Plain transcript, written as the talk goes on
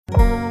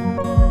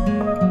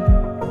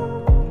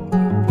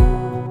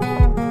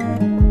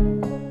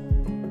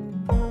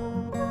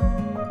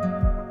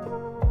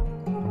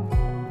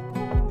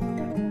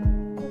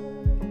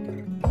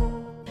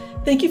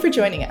Thank you for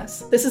joining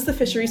us. This is the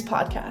Fisheries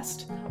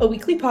Podcast, a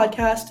weekly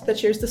podcast that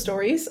shares the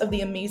stories of the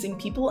amazing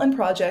people and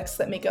projects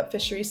that make up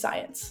fisheries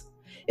science.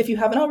 If you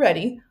haven't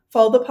already,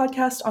 follow the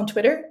podcast on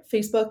Twitter,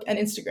 Facebook, and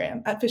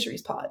Instagram at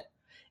Fisheries Pod.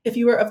 If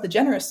you are of the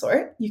generous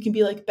sort, you can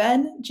be like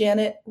Ben,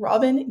 Janet,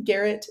 Robin,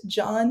 Garrett,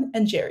 John,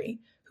 and Jerry,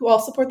 who all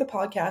support the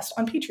podcast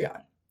on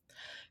Patreon.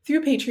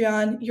 Through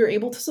Patreon, you're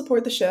able to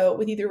support the show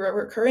with either a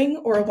recurring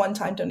or a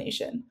one-time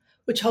donation,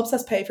 which helps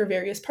us pay for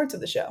various parts of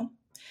the show.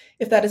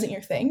 If that isn't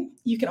your thing,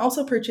 you can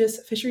also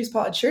purchase Fisheries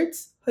Pod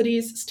shirts,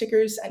 hoodies,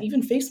 stickers, and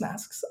even face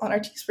masks on our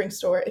Teespring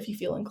store if you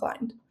feel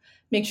inclined.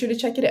 Make sure to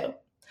check it out.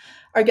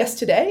 Our guest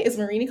today is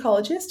marine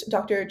ecologist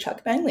Dr.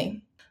 Chuck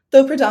Bangley.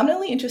 Though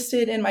predominantly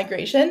interested in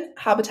migration,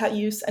 habitat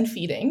use, and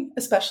feeding,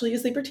 especially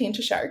as they pertain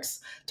to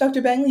sharks,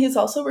 Dr. Bangley has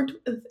also worked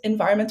with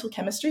environmental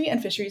chemistry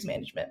and fisheries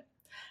management.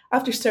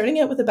 After starting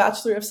out with a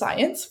Bachelor of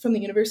Science from the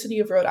University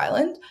of Rhode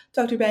Island,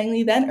 Dr.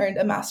 Bangley then earned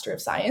a Master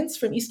of Science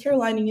from East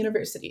Carolina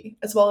University,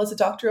 as well as a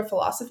Doctor of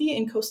Philosophy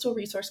in Coastal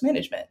Resource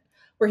Management,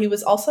 where he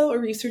was also a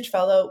research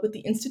fellow with the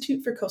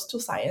Institute for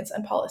Coastal Science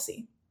and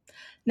Policy.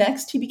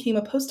 Next, he became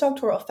a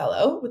postdoctoral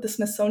fellow with the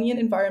Smithsonian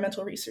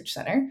Environmental Research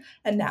Center,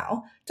 and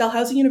now,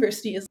 Dalhousie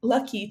University is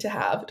lucky to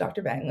have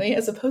Dr. Bangley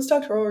as a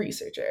postdoctoral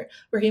researcher,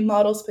 where he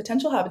models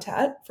potential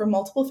habitat for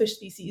multiple fish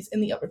species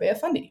in the Upper Bay of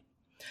Fundy.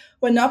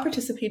 When not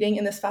participating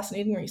in this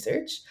fascinating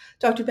research,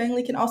 Dr.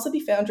 Bangley can also be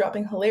found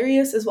dropping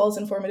hilarious as well as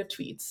informative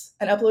tweets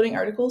and uploading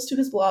articles to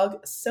his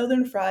blog,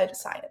 Southern Fried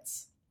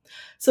Science.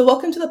 So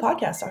welcome to the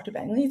podcast, Dr.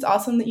 Bangley. It's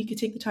awesome that you could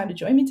take the time to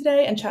join me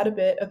today and chat a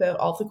bit about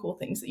all the cool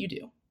things that you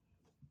do.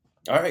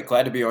 All right,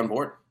 glad to be on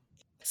board.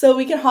 So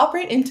we can hop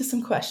right into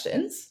some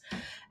questions.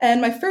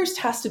 And my first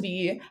has to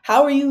be,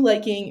 how are you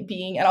liking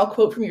being, and I'll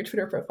quote from your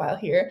Twitter profile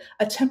here,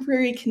 a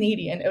temporary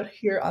Canadian out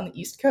here on the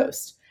East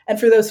Coast? And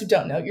for those who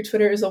don't know, your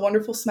Twitter is a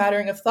wonderful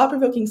smattering of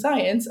thought-provoking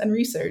science and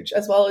research,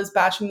 as well as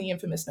bashing the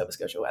infamous Nova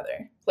Scotia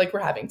weather, like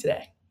we're having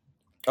today.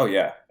 Oh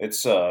yeah,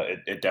 it's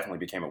it definitely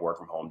became a work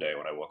from home day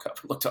when I woke up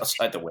and looked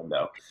outside the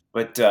window.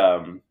 But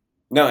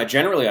no,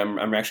 generally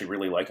I'm actually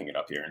really liking it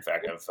up here. In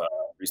fact, I've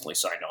recently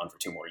signed on for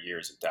 2 more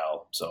years at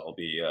Dal, so I'll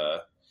be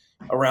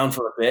around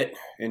for a bit,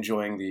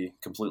 enjoying the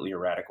completely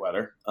erratic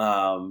weather.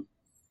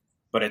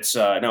 But it's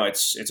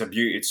a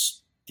beauty.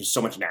 There's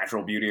so much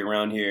natural beauty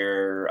around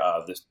here.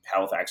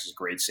 Halifax is a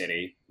great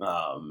city.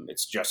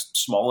 It's just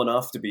small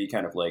enough to be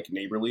kind of like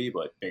neighborly,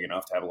 but big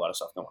enough to have a lot of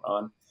stuff going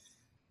on.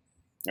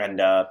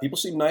 And people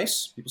seem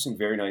nice. People seem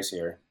very nice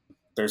here.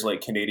 There's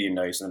like Canadian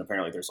nice, and then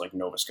apparently there's like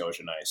Nova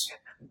Scotia nice.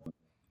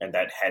 And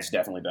that has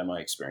definitely been my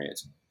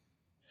experience.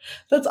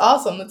 That's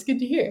awesome. That's good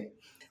to hear.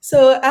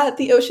 So at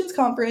the Oceans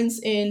Conference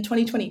in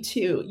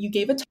 2022, you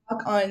gave a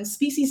talk on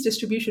species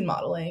distribution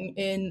modeling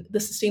in the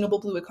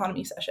Sustainable Blue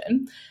Economy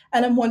session.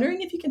 And I'm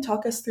wondering if you can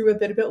talk us through a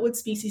bit about what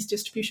species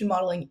distribution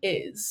modeling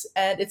is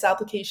and its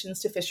applications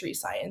to fisheries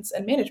science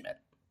and management.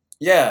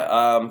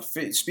 Yeah,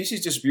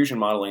 species distribution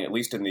modeling, at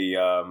least in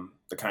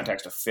the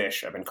context of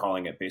fish, I've been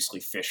calling it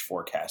basically fish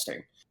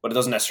forecasting. But it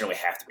doesn't necessarily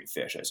have to be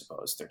fish, I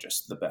suppose. They're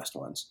just the best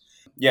ones.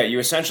 Yeah, you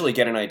essentially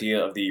get an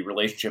idea of the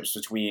relationships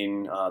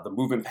between the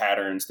movement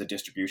patterns, the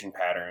distribution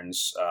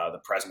patterns,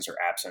 the presence or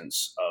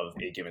absence of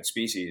a given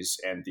species,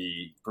 and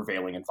the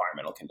prevailing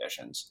environmental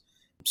conditions.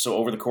 So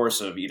over the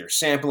course of either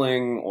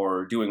sampling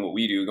or doing what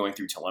we do, going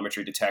through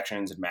telemetry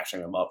detections and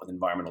matching them up with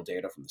environmental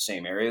data from the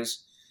same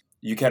areas,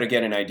 you kind of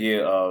get an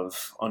idea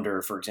of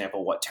under, for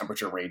example, what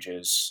temperature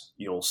ranges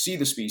you'll see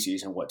the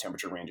species and what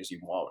temperature ranges you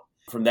won't.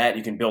 From that,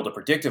 you can build a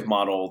predictive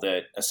model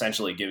that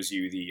essentially gives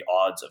you the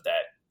odds of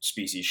that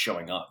species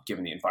showing up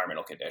given the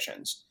environmental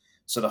conditions.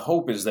 So the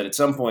hope is that at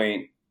some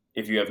point,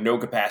 if you have no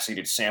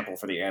capacity to sample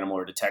for the animal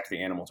or detect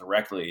the animal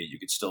directly, you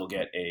could still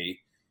get a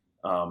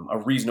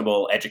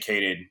reasonable,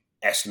 educated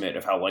estimate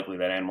of how likely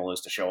that animal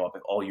is to show up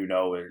if all you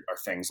know are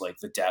things like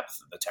the depth,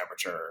 the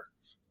temperature,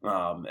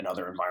 and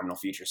other environmental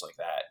features like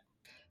that.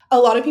 A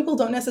lot of people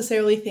don't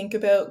necessarily think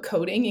about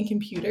coding in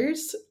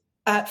computers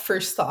at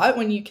first thought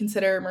when you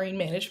consider marine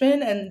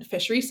management and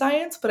fishery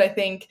science, but I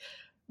think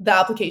the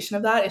application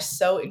of that is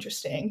so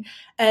interesting.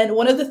 And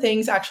one of the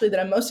things actually that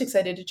I'm most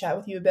excited to chat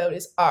with you about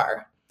is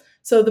R.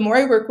 So the more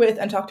I work with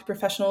and talk to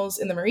professionals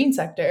in the marine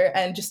sector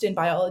and just in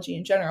biology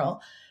in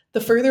general,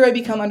 the further I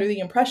become under the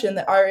impression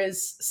that R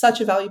is such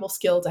a valuable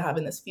skill to have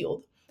in this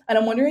field. And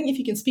I'm wondering if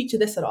you can speak to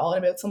this at all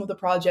and about some of the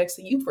projects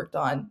that you've worked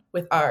on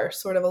with R,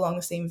 sort of along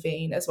the same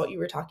vein as what you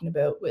were talking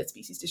about with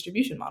species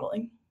distribution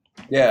modeling.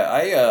 Yeah,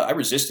 I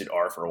resisted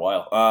R for a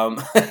while.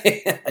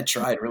 I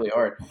tried really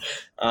hard.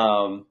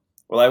 Well,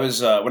 I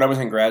was when I was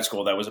in grad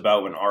school. That was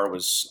about when R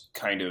was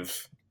kind of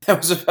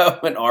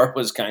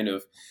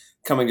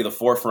coming to the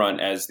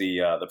forefront as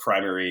the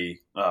primary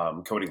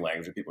coding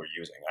language that people are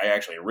using. I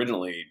actually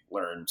originally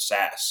learned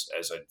SAS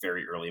as a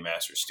very early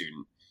master's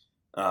student,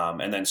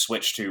 and then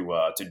switched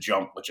to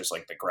Jump, which is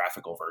like the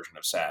graphical version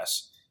of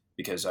SAS,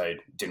 because I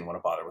didn't want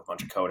to bother with a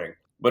bunch of coding.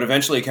 But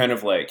eventually, kind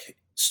of like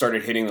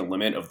started hitting the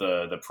limit of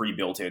the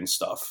pre-built-in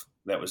stuff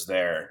that was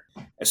there,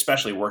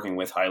 especially working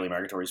with highly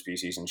migratory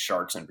species and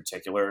sharks in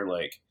particular.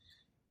 Like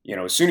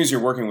as soon as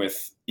you're working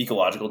with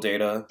ecological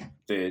data,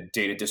 the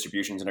data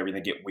distributions and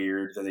everything get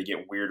weird. Then they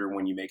get weirder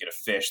when you make it a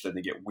fish. Then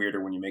they get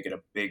weirder when you make it a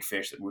big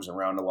fish that moves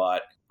around a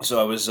lot.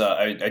 So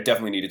I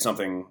definitely needed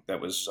something that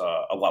was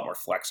a lot more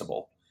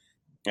flexible.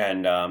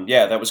 And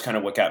that was kind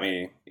of what got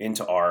me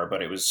into R.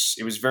 But it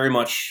was very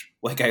much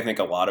like I think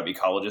a lot of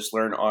ecologists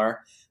learn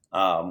R,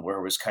 where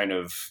it was kind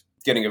of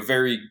getting a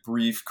very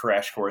brief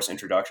crash course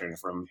introduction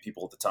from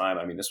people at the time.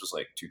 I mean, this was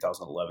like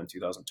 2011,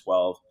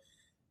 2012.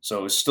 So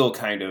it was still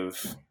kind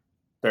of,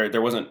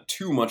 there wasn't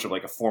too much of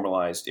like a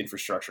formalized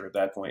infrastructure at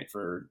that point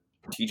for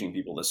teaching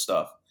people this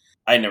stuff.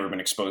 I had never been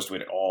exposed to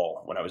it at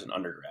all when I was an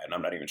undergrad, and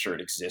I'm not even sure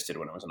it existed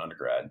when I was an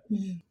undergrad.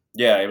 Mm-hmm.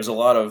 Yeah, it was a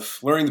lot of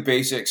learning the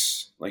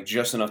basics, like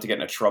just enough to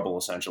get into trouble,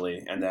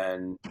 essentially, and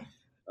then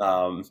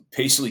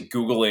basically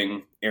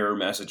Googling error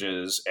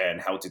messages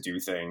and how to do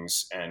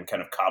things and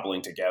kind of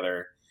cobbling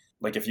together.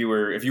 Like if you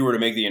were to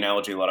make the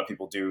analogy a lot of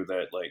people do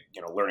that, like,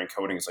 learning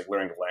coding is like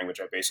learning a language.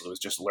 I basically was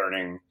just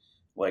learning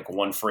like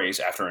one phrase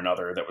after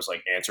another that was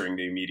like answering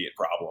the immediate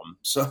problem.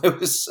 So it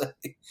was,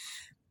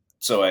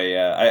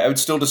 I would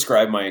still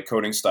describe my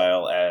coding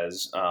style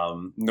as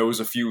knows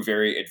a few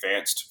very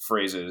advanced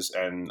phrases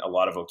and a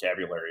lot of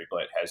vocabulary,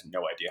 but has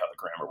no idea how the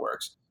grammar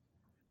works.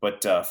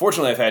 But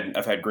fortunately,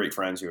 I've had great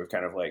friends who have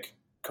kind of like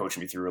coached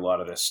me through a lot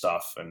of this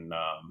stuff, and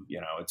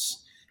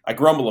I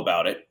grumble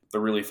about it. The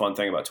really fun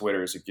thing about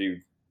Twitter is if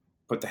you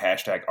put the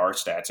hashtag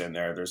 #RStats in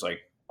there, there's like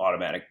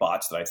automatic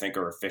bots that I think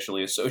are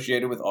officially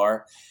associated with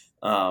R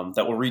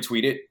that will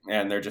retweet it,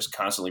 and they're just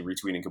constantly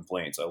retweeting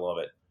complaints. I love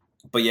it.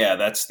 But yeah,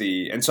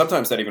 and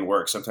sometimes that even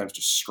works. Sometimes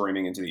just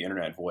screaming into the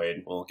internet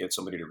void will get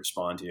somebody to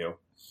respond to you.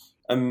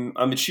 I'm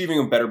achieving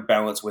a better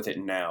balance with it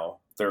now.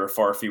 There are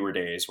far fewer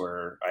days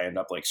where I end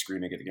up like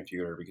screaming at the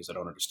computer because I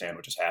don't understand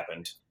what just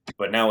happened.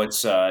 But now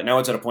it's at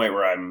a point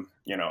where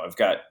I've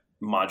got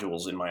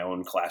modules in my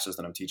own classes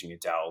that I'm teaching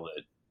at Tidal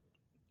that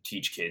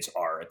teach kids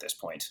R at this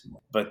point.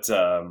 But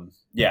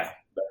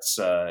that's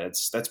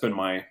been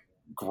my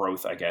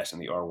growth, I guess, in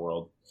the R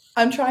world.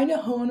 I'm trying to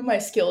hone my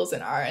skills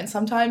in R, and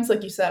sometimes,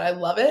 like you said, I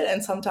love it,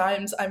 and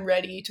sometimes I'm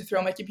ready to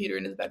throw my computer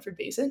into the Bedford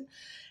Basin.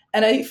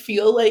 And I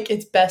feel like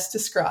it's best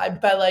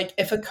described by like,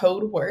 if a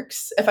code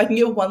works, if I can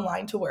get one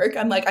line to work,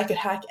 I'm like, I could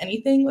hack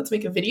anything. Let's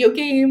make a video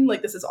game.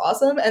 Like, this is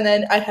awesome. And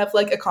then I have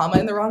like a comma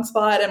in the wrong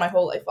spot and my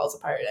whole life falls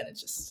apart, and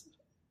it's just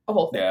a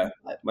whole thing. Yeah.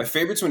 My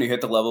favorite's when you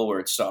hit the level where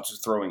it stops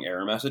throwing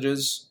error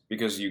messages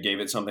because you gave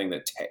it something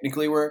that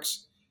technically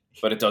works,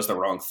 but it does the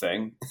wrong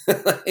thing.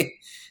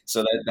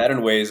 So that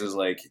in ways is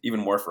like even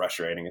more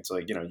frustrating. It's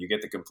like, you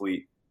get the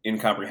complete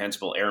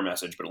incomprehensible error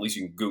message, but at least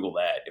you can Google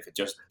that. If it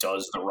just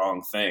does the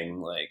wrong thing,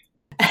 like.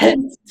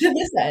 And to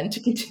this end, to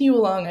continue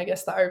along, I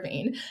guess, the R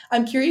vein,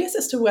 I'm curious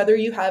as to whether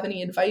you have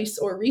any advice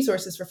or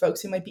resources for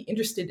folks who might be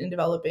interested in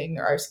developing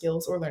their R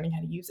skills or learning how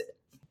to use it.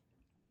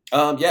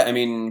 Yeah, I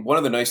mean, one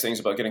of the nice things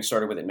about getting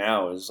started with it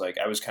now is like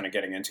I was kind of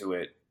getting into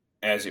it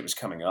as it was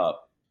coming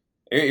up.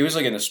 It was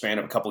like in the span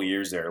of a couple of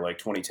years there, like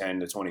 2010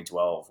 to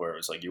 2012, where it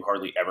was like you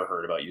hardly ever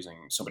heard about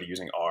somebody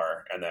using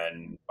R, and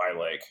then by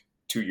like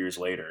 2 years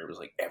later, it was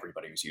like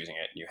everybody was using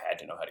it, and you had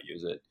to know how to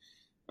use it.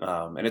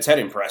 And it's had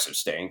impressive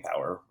staying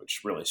power,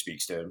 which really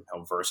speaks to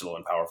how versatile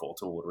and powerful a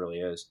tool it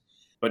really is.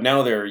 But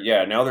now there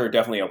are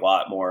definitely a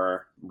lot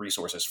more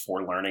resources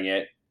for learning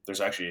it. There's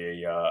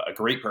actually a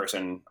great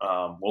person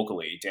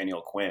locally,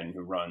 Danielle Quinn,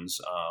 who runs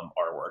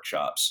R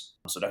workshops.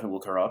 So definitely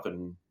look her up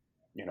and,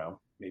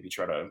 maybe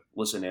try to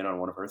listen in on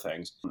one of her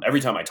things.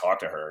 Every time I talk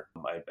to her,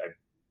 I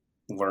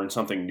learn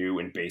something new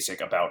and basic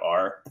about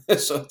R.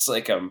 So it's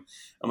like, I'm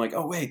like,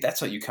 oh wait, that's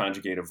how you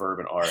conjugate a verb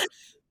in R.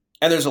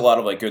 And there's a lot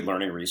of like good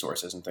learning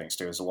resources and things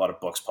too. There's a lot of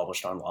books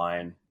published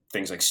online.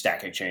 Things like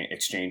Stack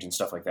Exchange and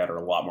stuff like that are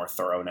a lot more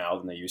thorough now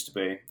than they used to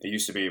be. It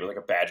used to be like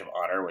a badge of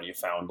honor when you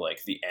found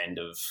like the end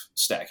of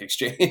Stack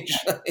Exchange.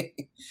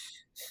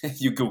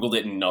 You Googled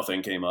it and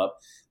nothing came up.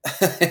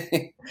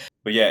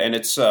 But yeah, and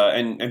it's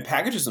and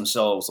packages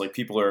themselves, like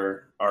people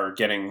are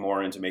getting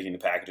more into making the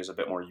packages a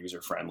bit more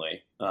user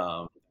friendly.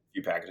 A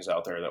few packages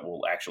out there that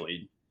will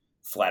actually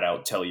flat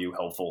out tell you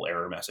helpful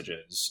error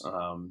messages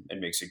and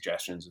make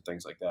suggestions and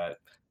things like that.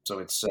 So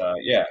it's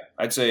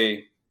I'd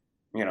say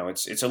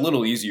it's a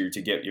little easier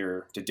to dip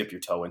your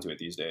toe into it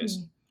these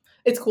days.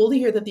 It's cool to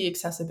hear that the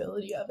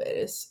accessibility of it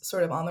is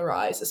sort of on the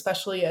rise,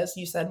 especially as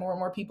you said, more and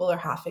more people are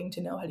having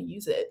to know how to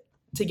use it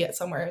to get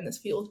somewhere in this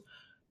field.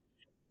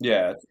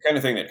 Yeah, it's the kind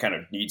of thing that kind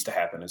of needs to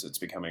happen as it's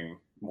becoming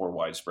more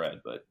widespread,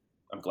 but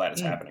I'm glad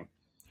it's happening.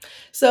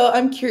 So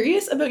I'm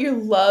curious about your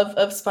love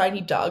of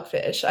Spiny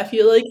Dogfish. I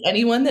feel like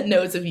anyone that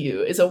knows of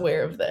you is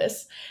aware of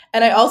this.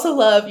 And I also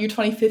love your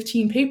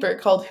 2015 paper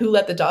called Who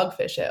Let the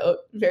Dogfish Out?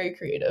 Very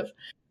creative.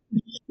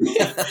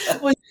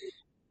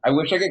 I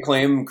wish I could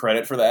claim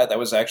credit for that. That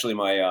was actually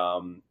my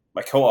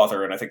my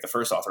co-author and I think the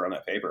first author on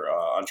that paper,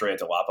 Andrea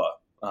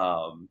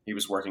DeLappa. He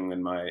was working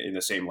in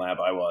the same lab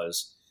I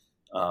was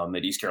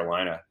at East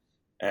Carolina.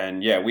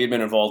 And yeah, we had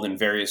been involved in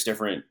various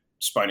different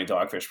spiny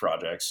dogfish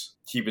projects.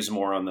 He was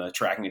more on the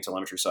tracking and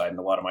telemetry side, and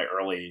a lot of my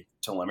early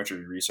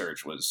telemetry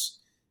research was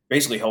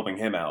basically helping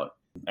him out.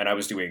 and I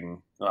was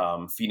doing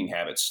feeding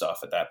habits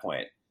stuff at that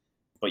point.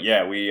 But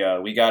yeah,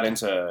 we got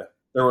into,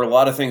 there were a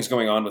lot of things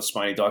going on with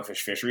spiny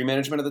dogfish fishery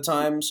management at the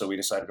time, so we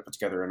decided to put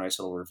together a nice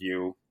little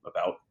review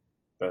about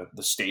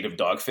the state of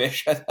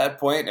dogfish at that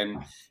point,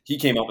 and he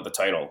came up with the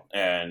title,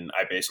 and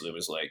I basically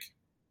was like,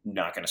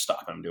 not going to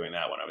stop him doing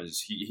that one.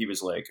 He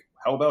was like,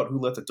 how about Who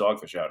Let the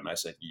Dogfish Out? And I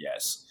said,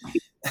 yes.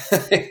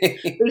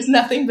 There's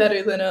nothing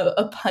better than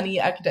a punny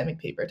academic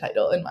paper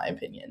title, in my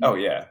opinion. Oh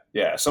yeah.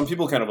 Yeah. Some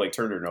people kind of like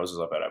turn their noses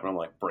up at it, but I'm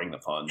like, bring the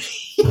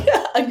puns.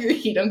 Yeah,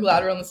 agreed. I'm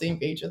glad we're on the same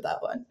page with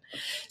that one.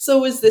 So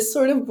was this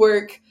sort of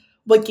work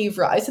what gave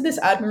rise to this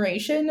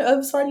admiration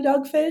of spiny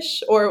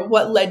dogfish, or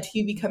what led to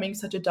you becoming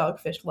such a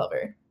dogfish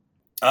lover?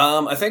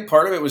 I think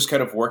part of it was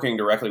kind of working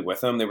directly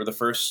with them. They were the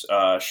first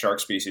shark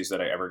species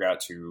that I ever got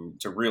to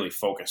really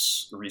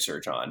focus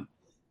research on.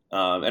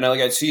 And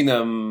I'd seen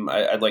them,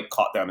 I'd like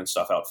caught them and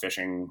stuff out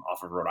fishing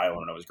off of Rhode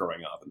Island when I was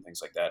growing up and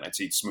things like that. And I'd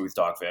seen smooth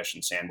dogfish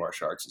and sandbar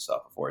sharks and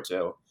stuff before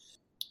too.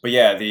 But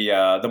yeah,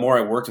 the more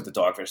I worked with the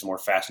dogfish, the more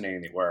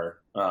fascinating they were.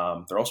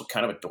 They're also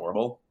kind of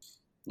adorable.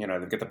 You know,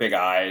 they've got the big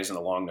eyes and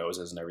the long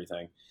noses and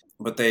everything.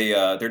 But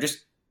they're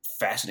just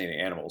fascinating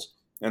animals,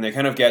 and they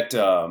kind of get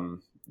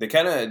they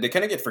kind of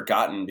get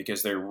forgotten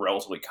because they're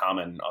relatively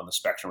common on the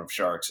spectrum of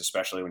sharks,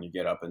 especially when you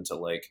get up into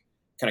like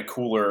kind of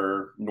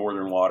cooler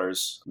northern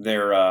waters.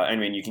 They're I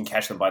mean, you can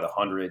catch them by the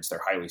hundreds.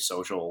 They're highly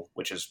social,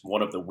 which is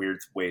one of the weird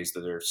ways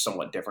that they're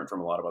somewhat different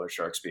from a lot of other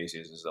shark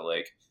species, is that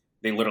like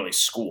they literally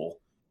school.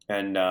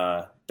 And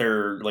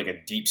they're like a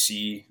deep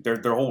sea.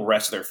 Their whole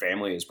rest of their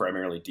family is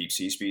primarily deep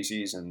sea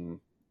species, and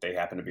they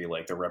happen to be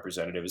like the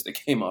representatives that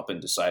came up and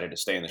decided to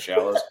stay in the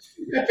shallows.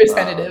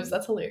 Representatives,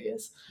 that's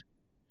hilarious.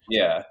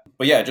 Yeah,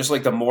 but yeah, just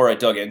like the more I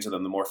dug into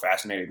them, the more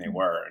fascinating they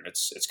were, and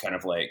it's kind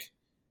of like,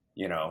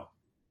 you know,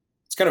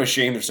 it's kind of a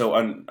shame they're so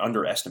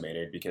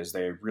underestimated, because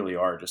they really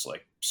are just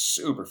like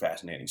super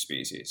fascinating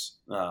species.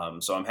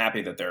 So I'm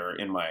happy that they're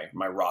in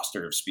my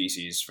roster of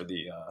species for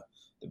the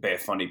Bay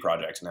of Fundy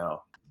project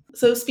now.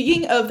 So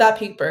speaking of that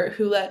paper,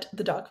 Who Let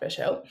the Dogfish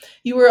Out,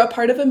 you were a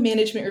part of a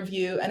management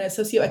review and a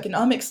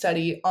socioeconomic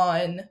study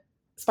on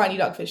spiny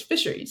dogfish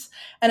fisheries.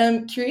 And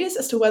I'm curious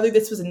as to whether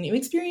this was a new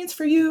experience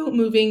for you,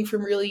 moving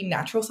from really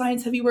natural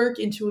science heavy work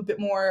into a bit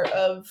more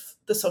of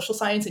the social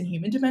science and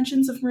human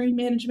dimensions of marine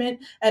management,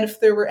 and if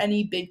there were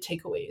any big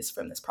takeaways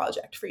from this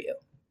project for you.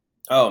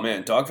 Oh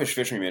man, dogfish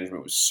fishery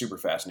management was super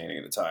fascinating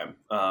at the time.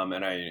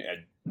 And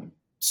I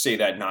say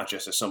that not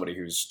just as somebody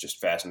who's just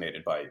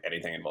fascinated by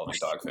anything involving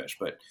dogfish,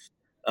 but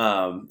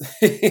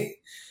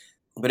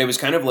but it was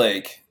kind of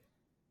like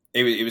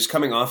it was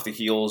coming off the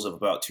heels of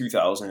about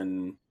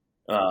 2008,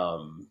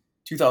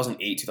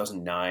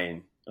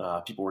 2009.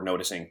 People were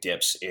noticing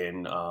dips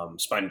in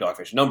spiny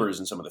dogfish numbers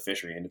in some of the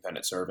fishery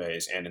independent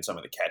surveys and in some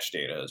of the catch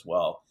data as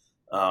well.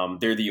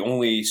 They're the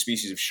only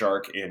species of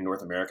shark in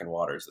North American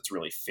waters that's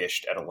really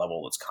fished at a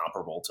level that's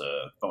comparable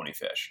to bony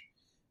fish.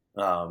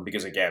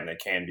 Because again, they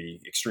can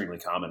be extremely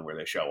common where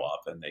they show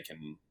up, and they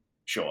can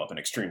show up in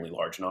extremely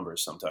large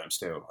numbers sometimes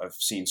too. I've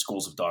seen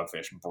schools of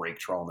dogfish break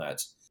trawl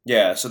nets.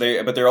 Yeah, so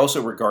they're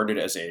also regarded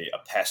as a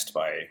pest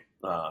by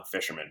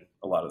fishermen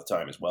a lot of the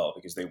time as well,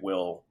 because they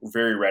will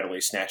very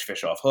readily snatch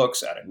fish off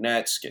hooks, out of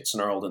nets, get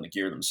snarled in the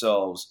gear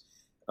themselves,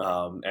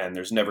 and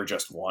there's never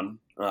just one.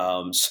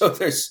 So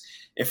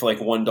if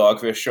like one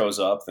dogfish shows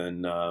up,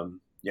 then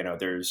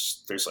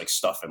there's like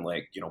stuff in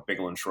like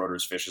Bigelow and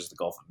Schroeder's Fishes of the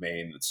Gulf of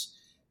Maine that's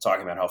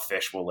talking about how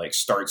fish will like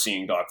start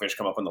seeing dogfish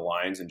come up in the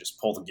lines and just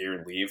pull the gear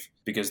and leave,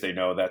 because they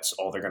know that's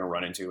all they're going to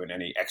run into, and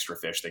any extra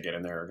fish they get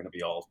in there are going to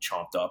be all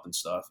chomped up and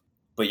stuff.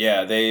 But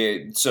yeah,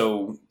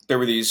 so there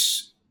were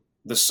these,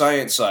 the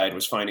science side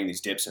was finding these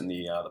dips in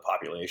the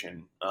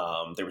population.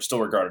 They were still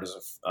regarded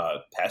as a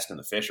pest in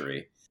the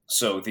fishery.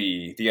 So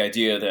the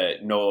idea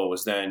that NOAA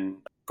was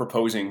then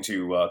proposing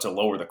to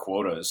lower the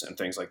quotas and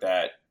things like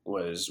that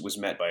was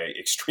met by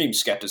extreme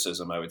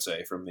skepticism, I would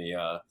say, from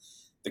the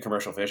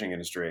commercial fishing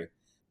industry.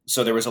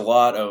 So there was a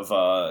lot of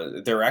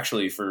there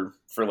actually for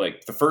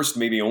like the first,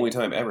 maybe only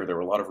time ever, there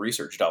were a lot of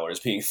research dollars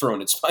being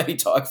thrown at spiny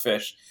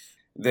dogfish.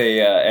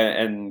 They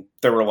and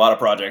there were a lot of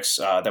projects.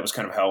 That was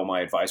kind of how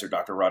my advisor,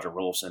 Dr. Roger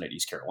Rolfson at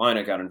East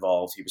Carolina, got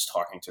involved. He was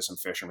talking to some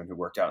fishermen who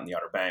worked out in the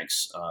Outer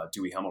Banks,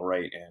 Dewey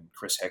Hemmelwright and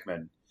Chris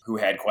Hickman, who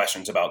had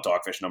questions about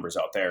dogfish numbers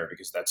out there,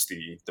 because that's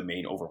the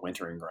main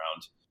overwintering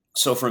ground.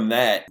 So from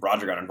that,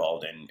 Roger got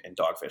involved in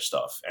dogfish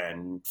stuff.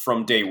 And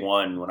from day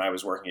one, when I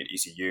was working at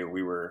ECU,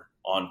 we were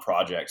on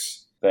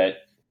projects that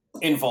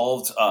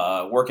involved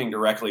working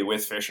directly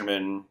with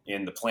fishermen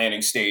in the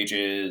planning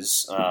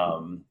stages,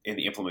 in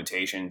the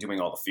implementation, doing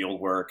all the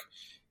field work.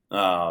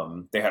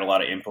 They had a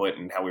lot of input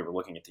in how we were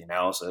looking at the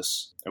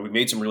analysis, and we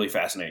made some really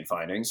fascinating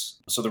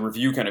findings. So the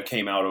review kind of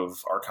came out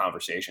of our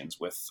conversations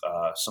with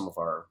some of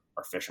our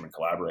fishermen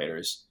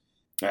collaborators.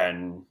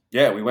 And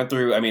yeah, we went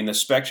through, I mean,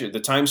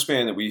 the time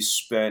span that we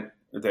spent,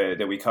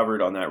 that we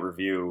covered on that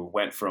review,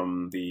 went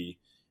from the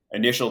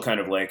initial kind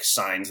of like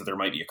signs that there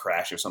might be a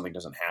crash if something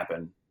doesn't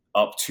happen,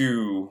 up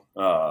to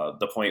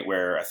the point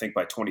where I think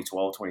by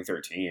 2012,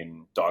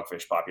 2013,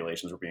 dogfish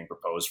populations were being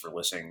proposed for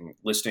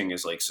listing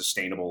as like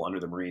sustainable under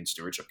the Marine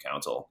Stewardship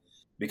Council,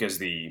 because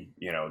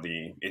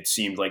it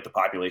seemed like the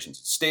populations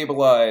had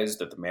stabilized,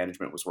 that the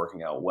management was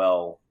working out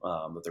well,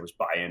 that there was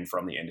buy-in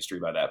from the industry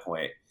by that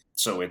point.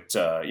 So it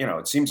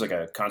seems like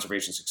a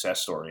conservation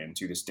success story. And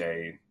to this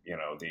day,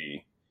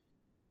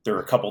 there are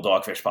a couple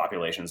dogfish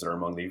populations that are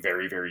among the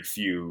very, very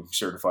few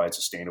certified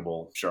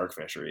sustainable shark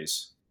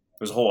fisheries.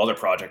 There's a whole other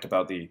project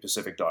about the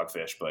Pacific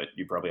dogfish, but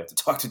you probably have to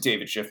talk to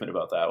David Schiffman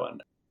about that one.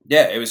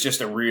 Yeah, it was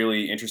just a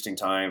really interesting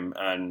time,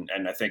 and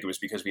I think it was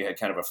because we had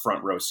kind of a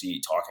front row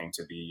seat talking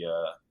to the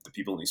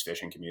people in these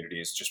fishing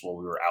communities just while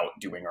we were out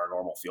doing our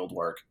normal field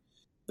work,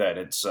 that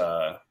it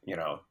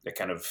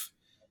kind of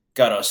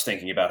got us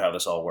thinking about how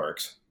this all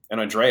works.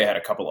 And Andrea had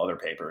a couple other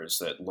papers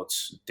that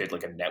did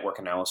like a network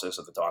analysis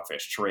of the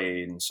dogfish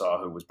trade and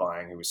saw who was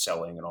buying, who was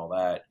selling, and all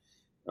that.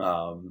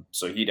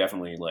 So he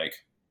definitely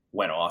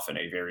went off in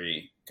a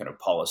very kind of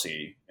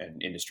policy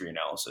and industry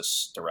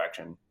analysis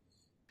direction.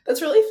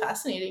 That's really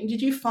fascinating.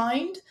 Did you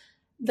find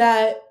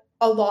that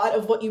a lot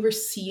of what you were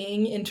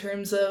seeing in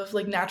terms of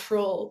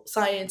natural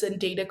science and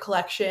data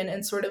collection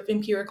and sort of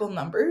empirical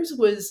numbers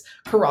was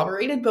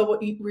corroborated by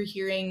what you were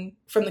hearing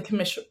from the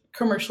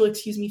commercial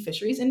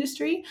fisheries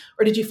industry?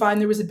 Or did you find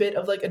there was a bit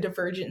of a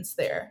divergence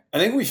there? I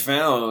think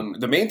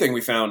the main thing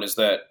we found is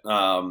that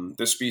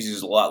this species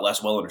is a lot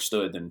less well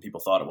understood than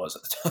people thought it was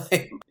at the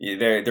time.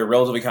 They're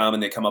relatively common.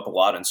 They come up a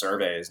lot in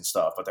surveys and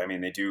stuff, but I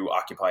mean, they do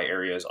occupy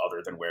areas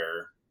other than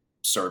where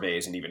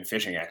surveys and even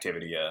fishing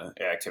activity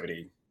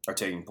are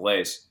taking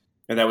place.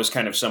 And that was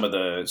kind of some of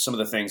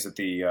the things that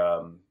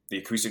the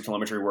acoustic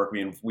telemetry work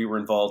we were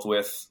involved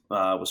with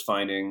was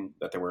finding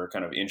that there were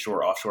kind of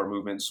inshore, offshore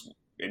movements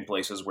in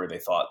places where they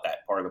thought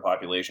that part of the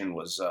population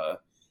was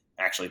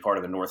actually part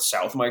of the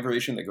north-south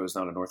migration that goes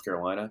down to North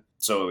Carolina.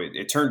 So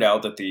it turned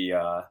out that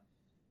the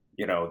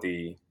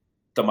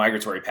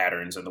migratory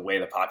patterns and the way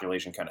the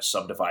population kind of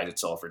subdivides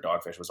itself for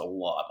dogfish was a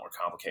lot more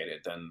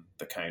complicated than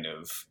the kind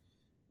of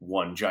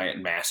one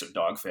giant massive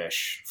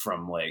dogfish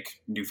from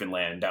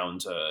Newfoundland down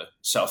to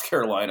South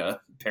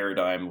Carolina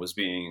paradigm was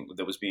being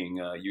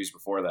used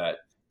before that.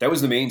 That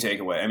was the main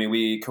takeaway. I mean,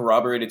 we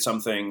corroborated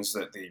some things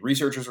that the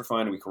researchers were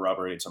finding. We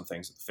corroborated some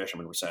things that the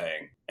fishermen were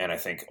saying. And I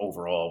think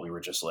overall, we were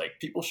just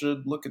people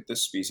should look at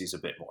this species a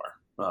bit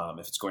more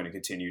if it's going to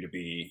continue to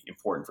be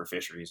important for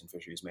fisheries and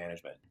fisheries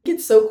management.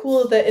 It's so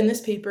cool that in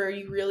this paper,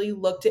 you really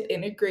looked at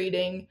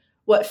integrating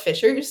what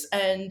fishers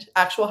and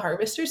actual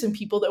harvesters and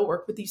people that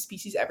work with these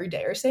species every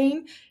day are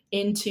saying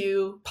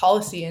into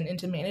policy and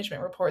into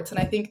management reports. And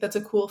I think that's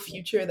a cool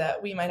future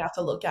that we might have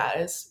to look at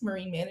as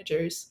marine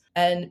managers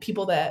and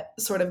people that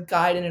sort of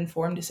guide and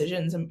inform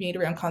decisions and made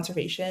around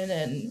conservation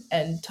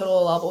and total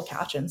allowable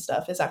catch and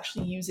stuff, is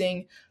actually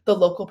using the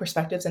local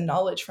perspectives and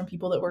knowledge from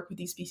people that work with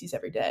these species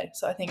every day.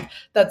 So I think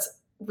that's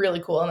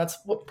really cool. And that's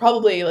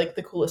probably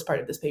the coolest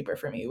part of this paper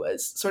for me,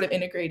 was sort of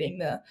integrating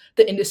the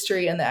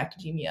industry and the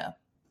academia.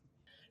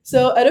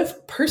 So out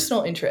of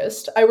personal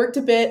interest, I worked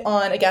a bit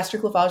on a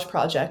gastric lavage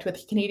project with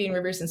the Canadian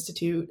Rivers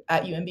Institute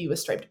at UNB with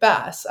striped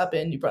bass up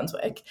in New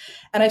Brunswick.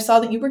 And I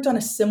saw that you worked on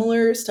a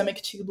similar stomach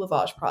tube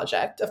lavage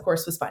project, of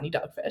course, with spiny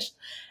dogfish.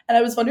 And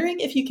I was wondering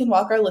if you can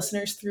walk our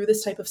listeners through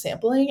this type of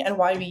sampling and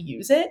why we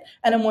use it.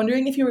 And I'm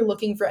wondering if you were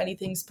looking for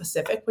anything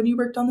specific when you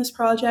worked on this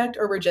project,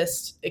 or were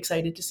just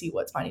excited to see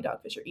what spiny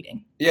dogfish are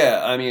eating.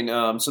 Yeah, I mean,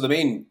 so the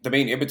main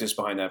impetus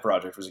behind that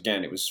project was,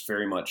 again, it was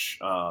very much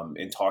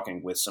in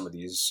talking with some of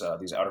these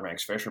Outer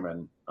Banks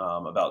fishermen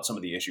about some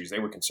of the issues they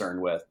were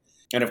concerned with,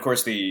 and of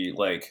course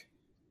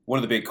one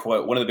of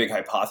the big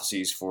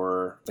hypotheses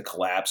for the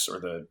collapse or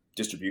the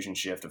distribution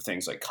shift of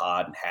things like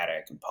cod and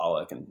haddock and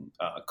pollock and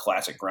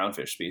classic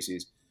groundfish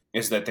species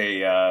is that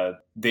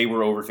they were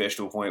overfished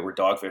to a point where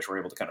dogfish were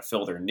able to kind of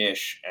fill their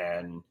niche,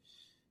 and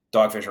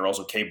dogfish are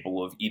also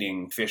capable of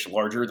eating fish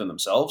larger than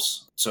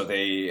themselves, so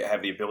they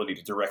have the ability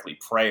to directly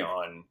prey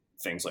on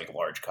things like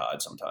large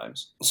cod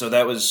sometimes. So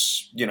that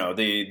was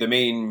the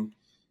main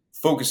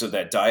focus of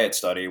that diet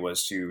study,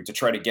 was to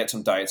try to get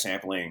some diet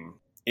sampling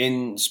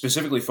in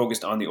specifically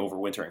focused on the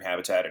overwintering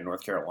habitat in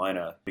North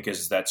Carolina,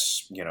 because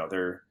that's, the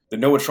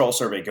NOAA trawl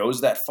survey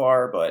goes that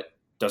far, but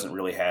doesn't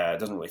really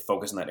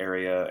focus in that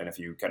area. And if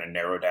you kind of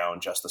narrow down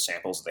just the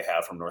samples that they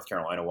have from North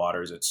Carolina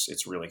waters,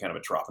 it's really kind of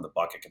a drop in the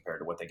bucket compared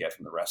to what they get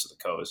from the rest of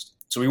the coast.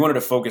 So we wanted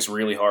to focus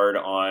really hard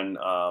on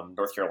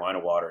North Carolina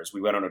waters.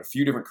 We went on a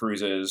few different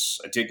cruises.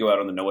 I did go out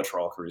on the NOAA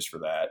trawl cruise for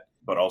that,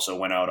 but also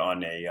went out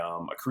on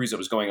a cruise that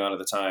was going on at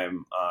the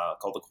time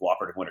called the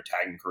Cooperative Winter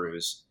Tagging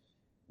Cruise,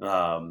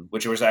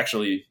 which was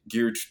actually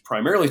geared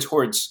primarily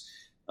towards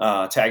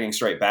tagging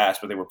striped bass,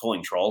 but they were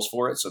pulling trawls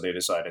for it, so they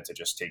decided to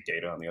just take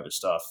data on the other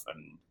stuff.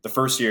 And the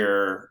first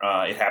year,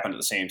 it happened at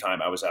the same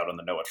time I was out on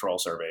the NOAA trawl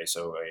survey,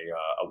 so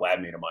a lab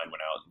mate of mine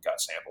went out and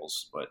got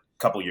samples. But a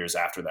couple years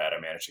after that,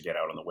 I managed to get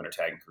out on the winter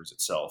tagging cruise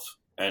itself.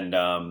 And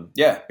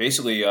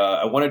basically,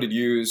 I wanted to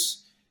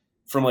use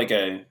from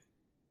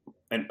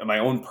and my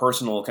own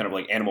personal kind of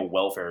like animal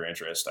welfare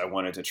interest, I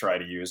wanted to try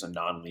to use a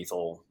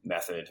non-lethal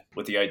method,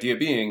 with the idea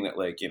being that,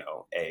 like,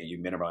 A, you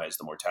minimize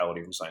the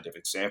mortality from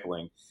scientific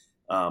sampling,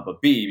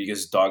 but B,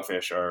 because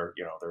dogfish are,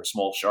 they're a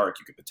small shark,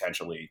 you could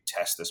potentially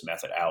test this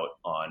method out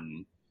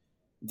on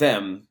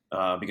them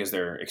because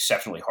they're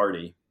exceptionally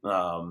hardy.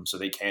 So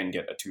they can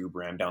get a tube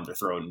rammed down their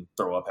throat and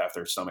throw up half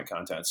their stomach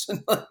contents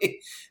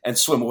and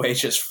swim away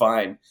just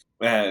fine.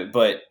 But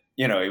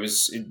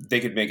they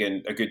could make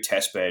a good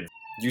test bed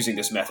using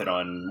this method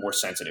on more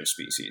sensitive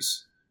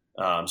species.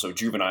 So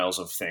juveniles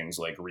of things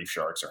like reef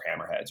sharks or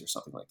hammerheads or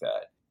something like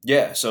that.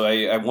 Yeah, so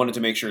I wanted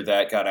to make sure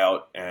that got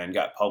out and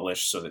got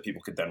published so that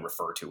people could then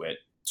refer to it,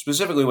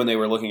 specifically when they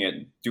were looking at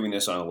doing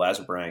this on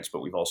elasmobranchs,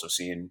 but we've also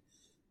seen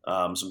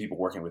some people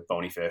working with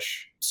bony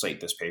fish cite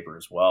this paper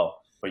as well.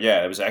 But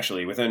yeah, it was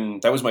actually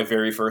that was my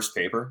very first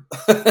paper.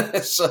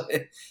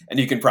 And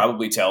you can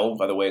probably tell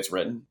by the way it's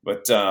written.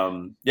 But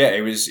yeah,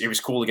 it was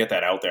cool to get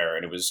that out there.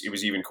 And it was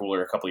even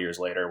cooler a couple of years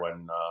later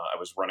when I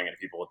was running into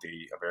people at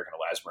the American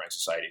Elasmobranch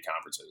Society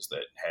conferences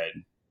that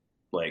had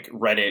like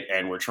read it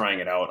and were trying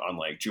it out on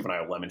like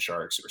juvenile lemon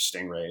sharks or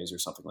stingrays or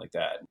something like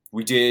that.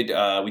 We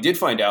did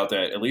find out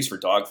that, at least for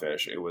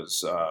dogfish, it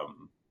was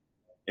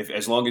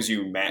as long as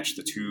you match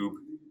the tube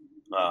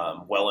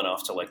well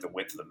enough to like the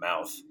width of the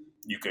mouth,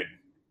 you could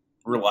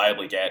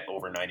reliably get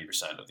over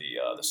 90% of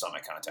the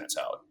stomach contents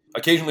out.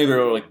 Occasionally there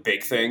are like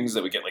big things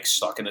that would get like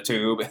stuck in the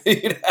tube.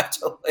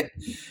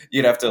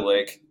 You'd have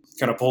to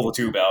kind of pull the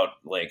tube out,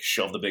 like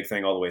shove the big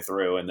thing all the way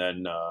through, and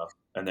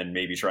then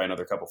maybe try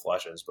another couple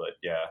flushes. But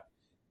yeah,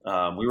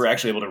 we were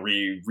actually able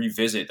to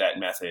revisit that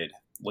method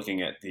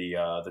looking at the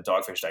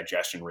dogfish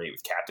digestion rate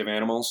with captive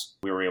animals.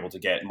 We were able to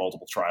get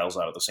multiple trials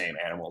out of the same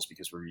animals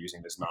because we were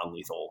using this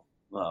non-lethal,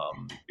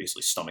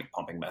 basically stomach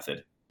pumping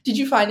method. Did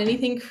you find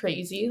anything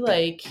crazy,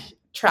 like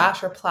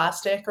trash or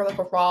plastic or like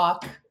a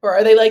rock? Or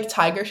are they like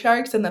tiger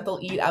sharks and that they'll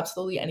eat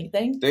absolutely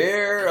anything?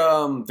 They're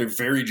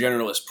very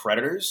generalist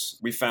predators.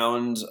 We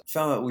found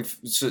a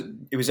bunch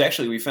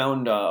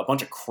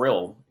of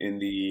krill in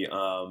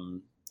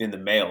the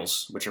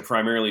males, which are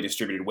primarily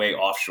distributed way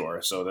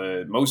offshore. So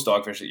the most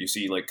dogfish that you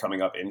see like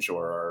coming up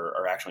inshore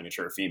are actually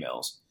mature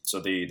females. So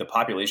the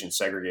population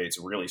segregates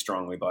really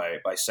strongly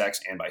by sex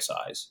and by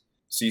size.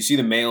 So you see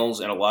the males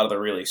and a lot of the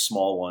really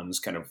small ones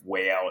kind of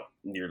way out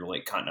near the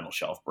like continental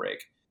shelf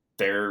break.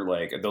 They're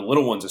like, the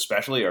little ones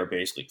especially are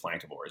basically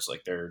planktivores.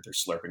 Like they're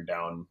slurping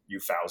down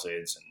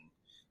euphausids and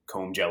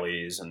comb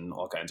jellies and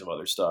all kinds of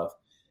other stuff.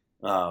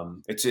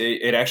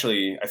 It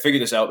actually, I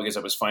figured this out because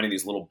I was finding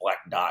these little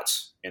black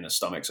dots in the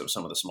stomachs of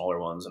some of the smaller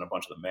ones and a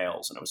bunch of the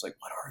males. And I was like,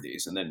 what are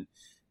these? And then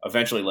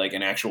eventually like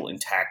an actual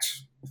intact,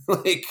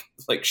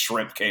 like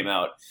shrimp came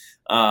out.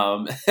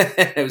 And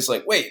I was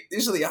like, wait,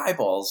 these are the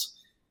eyeballs.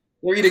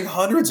 We're eating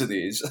hundreds of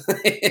these.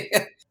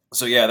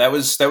 So yeah, that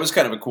was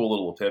kind of a cool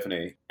little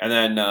epiphany. And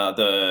then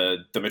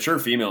the mature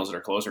females that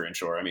are closer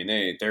inshore, I mean,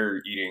 they're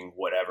eating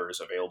whatever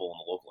is available in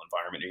the local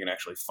environment.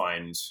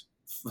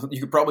 You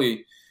could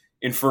probably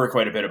infer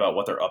quite a bit about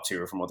what they're up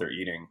to from what they're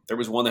eating. There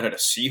was one that had a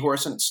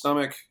seahorse in its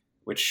stomach,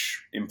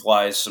 which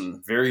implies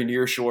some very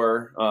near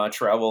shore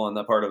travel on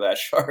the part of that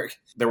shark.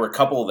 There were a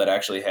couple that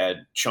actually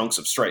had chunks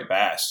of striped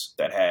bass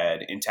that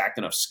had intact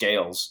enough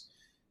scales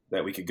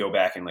that we could go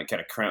back and like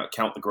kind of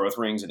count the growth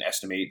rings and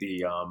estimate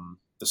the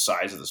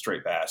size of the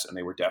striped bass. And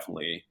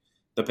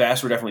the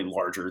bass were definitely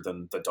larger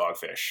than the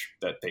dogfish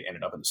that they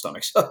ended up in the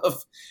stomachs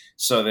of.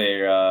 So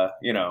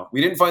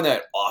we didn't find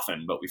that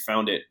often, but we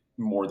found it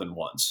more than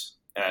once,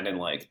 and in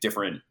like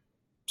different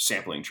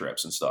sampling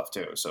trips and stuff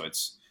too. So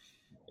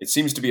it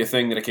seems to be a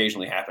thing that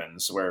occasionally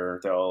happens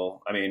where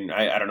I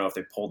don't know if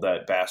they pulled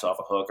that bass off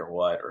a hook or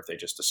what, or if they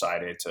just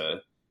decided to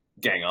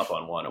gang up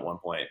on one at one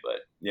point. But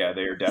yeah,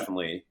 they're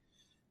definitely,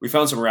 we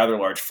found some rather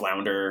large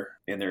flounder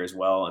in there as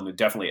well. And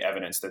definitely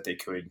evidence that they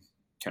could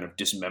kind of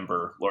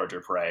dismember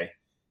larger prey.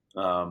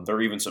 There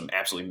were even some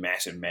absolutely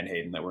massive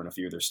menhaden that were in a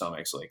few of their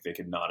stomachs. Like they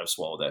could not have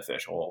swallowed that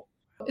fish whole.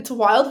 It's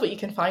wild what you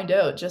can find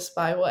out just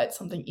by what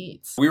something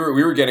eats. We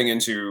were getting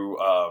into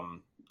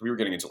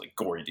like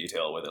gory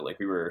detail with it. Like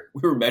we were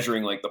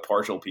measuring like the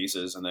partial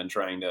pieces and then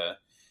trying to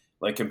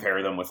like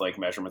compare them with like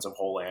measurements of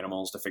whole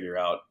animals to figure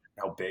out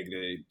how big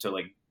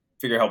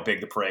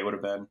the prey would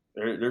have been.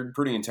 They're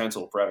pretty intense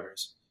little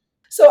predators.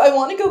 So I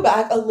want to go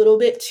back a little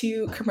bit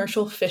to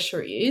commercial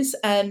fisheries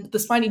and the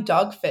spiny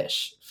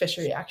dogfish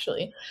fishery,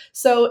 actually.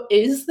 So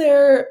is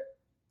there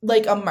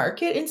like a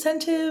market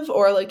incentive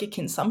or like a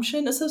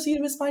consumption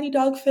associated with spiny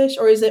dogfish,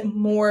 or is it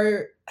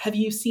more, have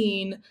you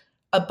seen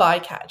a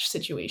bycatch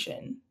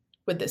situation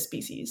with this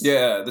species?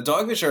 Yeah, the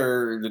dogfish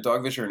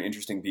are an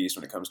interesting beast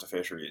when it comes to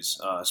fisheries,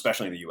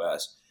 especially in the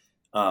U.S.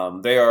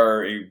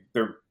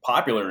 They're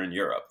popular in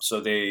Europe, so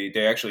they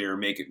actually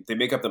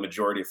make up the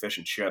majority of fish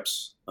and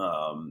chips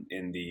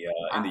in the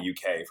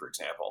UK, for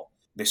example.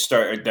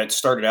 That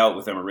started out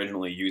with them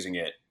originally using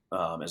it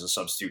as a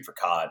substitute for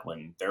cod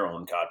when their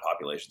own cod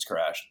populations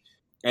crashed,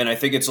 and I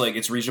think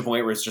it's reached a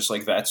point where it's just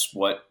like that's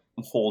what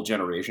whole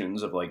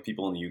generations of like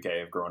people in the UK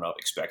have grown up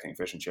expecting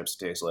fish and chips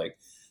to taste like.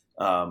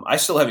 I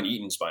still haven't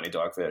eaten spiny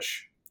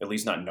dogfish. at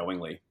least not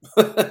knowingly.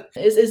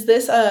 Is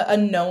this a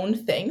known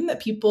thing that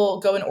people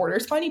go and order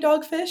spiny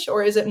dogfish,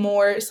 or is it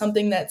more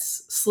something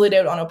that's slid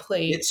out on a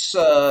plate?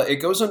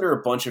 It goes under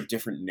a bunch of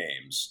different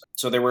names.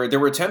 So there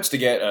were attempts to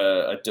get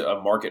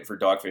a market for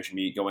dogfish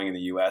meat going in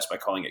the U.S. by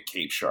calling it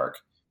Cape Shark,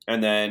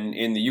 and then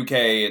in the UK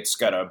it's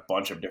got a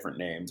bunch of different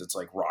names. It's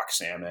like rock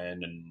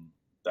salmon and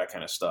that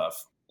kind of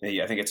stuff.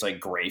 I think it's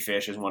like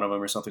grayfish is one of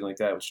them or something like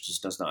that, which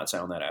just does not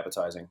sound that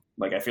appetizing.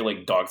 Like I feel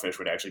like dogfish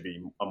would actually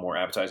be a more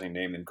appetizing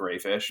name than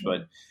grayfish,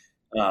 but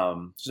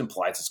just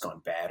implies it's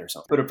gone bad or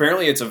something. But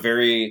apparently it's a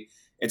very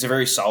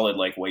solid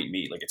like white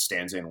meat. Like it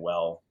stands in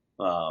well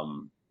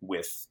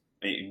with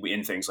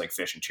in things like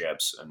fish and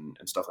chips and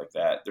stuff like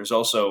that. There's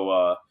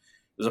also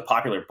there's a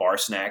popular bar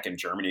snack in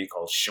Germany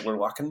called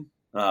Schillerlaken.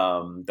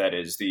 That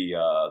is the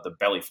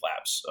belly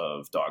flaps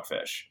of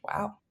dogfish.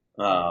 Wow.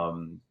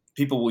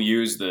 People will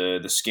use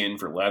the skin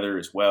for leather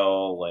as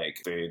well.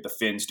 Like the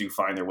fins do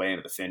find their way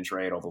into the fin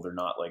trade, although they're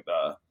not like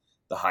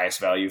the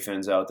highest value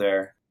fins out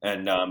there.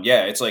 And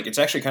it's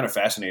actually kind of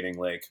fascinating.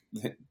 Like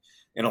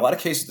in a lot of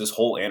cases, this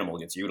whole animal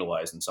gets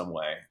utilized in some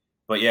way.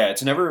 But yeah,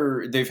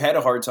 they've had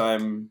a hard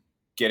time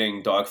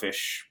getting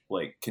dogfish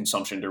like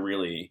consumption to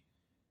really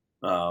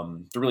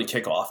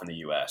kick off in the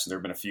U.S. And there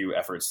have been a few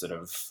efforts that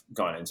have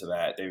gone into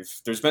that.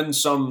 There's been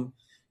some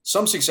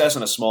success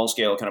on a small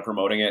scale, kind of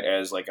promoting it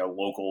as like a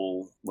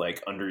local,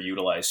 like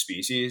underutilized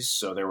species.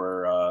 So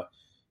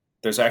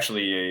there's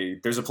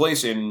a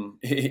place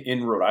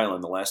in Rhode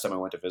Island the last time I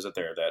went to visit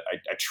there that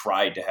I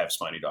tried to have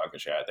spiny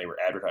dogfish at. They were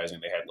advertising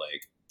they had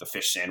like the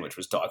fish sandwich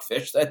was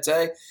dogfish that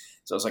day.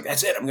 So I was like,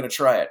 that's it, I'm going to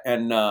try it.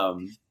 And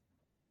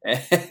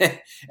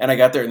and I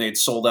got there and they'd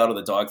sold out of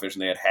the dogfish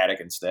and they had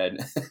haddock instead.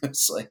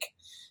 It's like,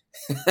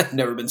 I've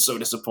never been so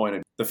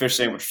disappointed. The fish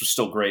sandwich was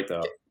still great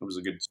though. It was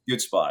a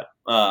good spot.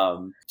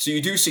 So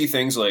you do see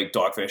things like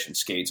dogfish and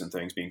skates and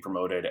things being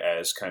promoted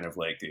as kind of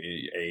like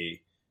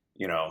a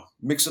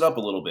mix it up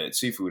a little bit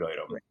seafood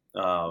item.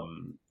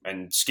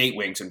 And skate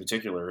wings in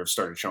particular have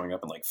started showing up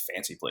in like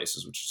fancy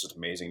places, which is just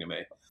amazing to me.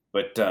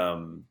 But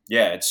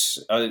it's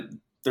there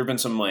have been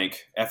some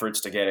like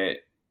efforts to get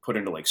it put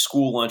into like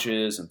school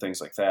lunches and things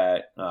like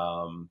that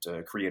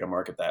to create a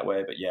market that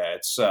way. But yeah,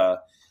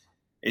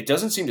 it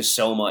doesn't seem to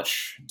sell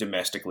much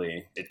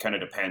domestically. It kind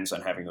of depends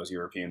on having those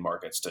European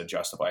markets to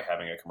justify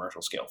having a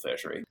commercial scale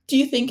fishery. Do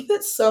you think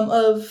that some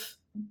of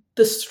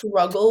the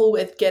struggle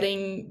with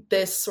getting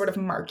this sort of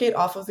market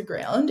off of the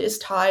ground is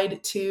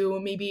tied to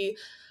maybe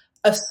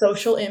a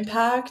social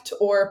impact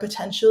or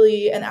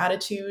potentially an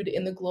attitude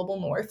in the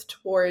global north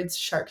towards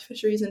shark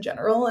fisheries in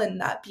general, and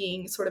that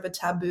being sort of a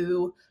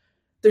taboo,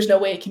 there's no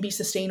way it can be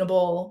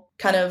sustainable,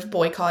 kind of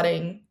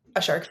boycotting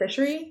a shark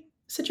fishery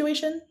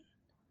situation?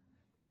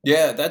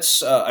 Yeah,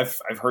 that's I've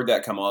heard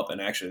that come up, and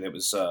actually there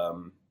was a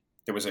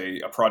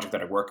project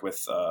that I worked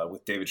with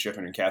David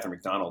Shippen and Catherine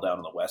McDonald out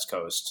on the West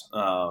Coast,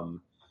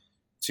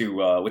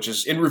 which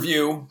is in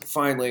review.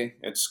 Finally,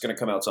 it's going to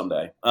come out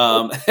someday.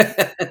 That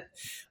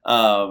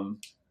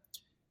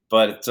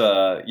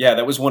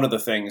was one of the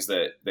things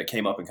that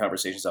came up in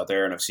conversations out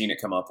there, and I've seen it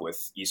come up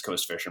with East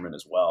Coast fishermen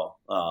as well.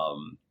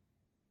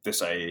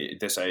 I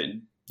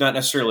not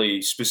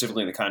necessarily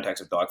specifically in the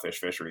context of dogfish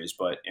fisheries,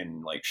 but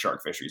in like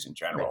shark fisheries in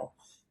general. Right.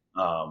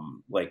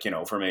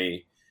 From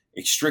a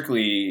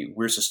strictly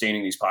we're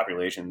sustaining these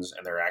populations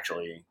and they're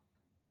actually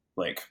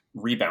like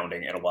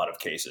rebounding in a lot of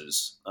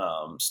cases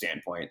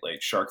standpoint,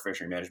 like shark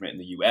fishery management in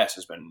the U.S.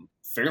 has been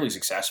fairly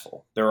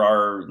successful. There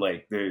are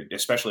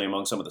especially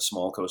among some of the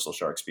small coastal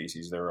shark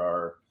species, there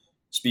are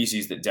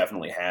species that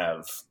definitely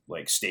have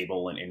like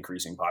stable and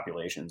increasing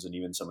populations, and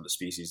even some of the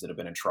species that have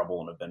been in trouble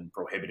and have been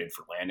prohibited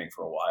for landing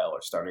for a while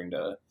are starting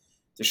to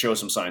show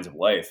some signs of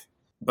life.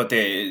 But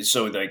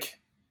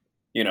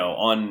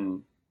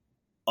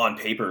on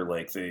paper,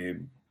 like the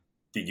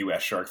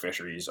U.S. shark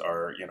fisheries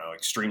are,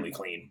 extremely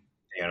clean.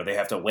 They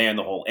have to land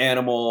the whole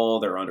animal.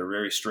 They're under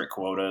very strict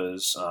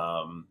quotas.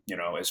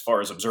 As far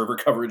as observer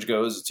coverage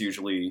goes, it's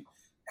usually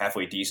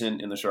halfway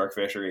decent in the shark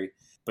fishery.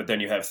 But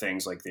then you have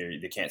things like they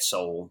can't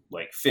sell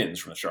like fins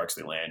from the sharks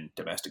they land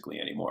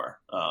domestically anymore.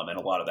 And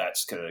a lot of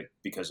that's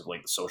because of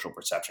like the social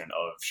perception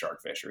of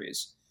shark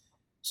fisheries.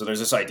 So there's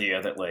this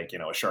idea that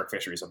a shark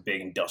fishery is a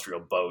big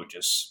industrial boat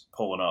just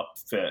pulling up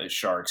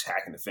sharks,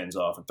 hacking the fins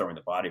off and throwing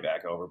the body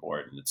back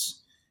overboard. And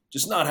it's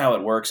just not how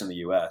it works in the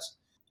U.S.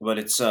 But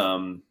it's,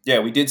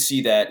 we did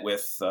see that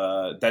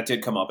that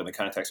did come up in the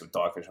context of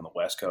dogfish on the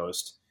West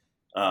Coast.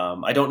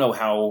 I don't know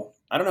how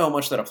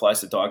much that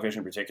applies to dogfish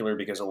in particular,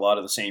 because a lot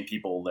of the same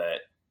people that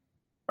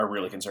are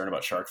really concerned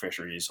about shark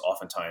fisheries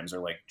oftentimes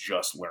are like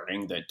just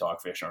learning that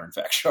dogfish are in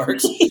fact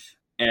sharks.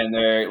 And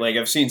they're like,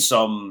 I've seen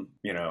some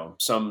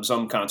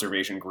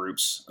conservation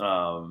groups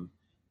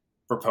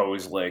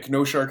propose like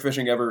no shark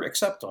fishing ever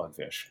except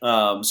dogfish.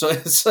 So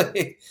it's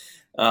like,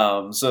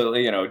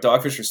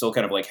 dogfish are still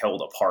kind of like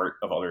held apart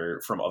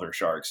from other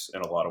sharks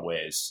in a lot of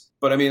ways.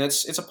 But I mean,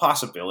 it's a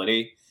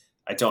possibility.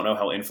 I don't know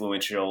how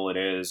influential it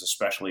is,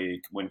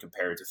 especially when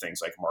compared to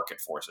things like market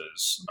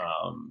forces.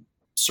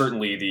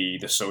 certainly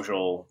the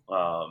social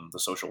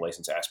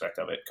license aspect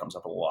of it comes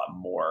up a lot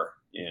more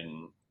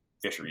in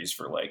fisheries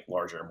for like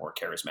larger, more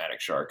charismatic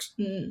sharks.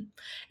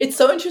 It's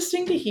so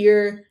interesting to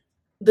hear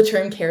the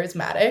term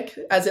charismatic,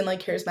 as in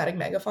like charismatic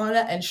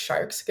megafauna and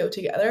sharks go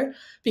together,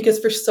 because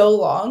for so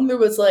long there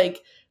was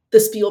like the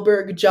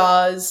Spielberg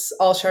Jaws,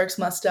 all sharks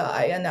must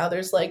die, and now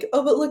there's like,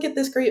 oh, but look at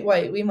this great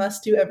white, we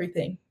must do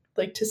everything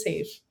like to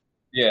save.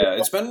 Yeah,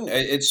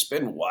 it's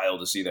been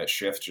wild to see that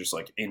shift just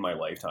like in my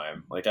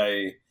lifetime. Like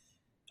I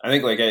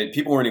think like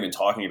people weren't even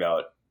talking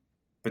about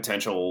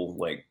potential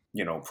like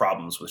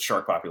problems with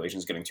shark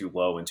populations getting too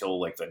low until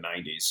like the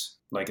 90s.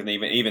 Like, and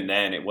even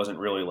then it wasn't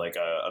really like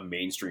a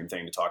mainstream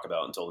thing to talk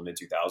about until the mid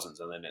 2000s,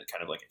 and then it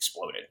kind of like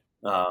exploded.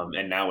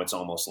 And now it's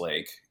almost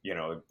like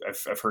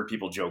I've heard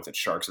people joke that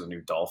sharks are the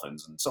new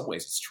dolphins. In some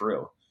ways it's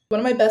true. One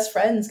of my best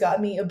friends got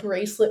me a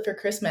bracelet for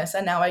Christmas,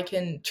 and now I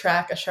can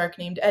track a shark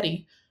named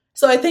Eddie.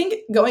 So I think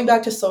going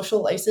back to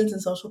social license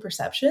and social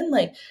perception,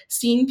 like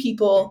seeing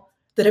people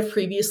that have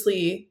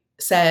previously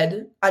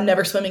said, I'm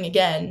never swimming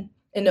again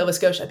in Nova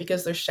Scotia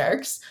because there's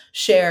sharks,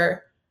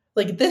 share,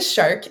 like, this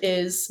shark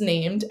is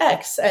named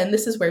X and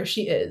this is where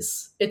she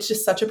is. It's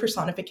just such a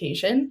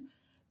personification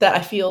that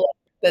I feel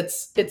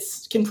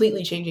it's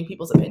completely changing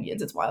people's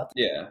opinions. It's wild.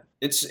 Yeah,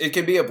 it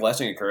can be a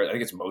blessing and curse. I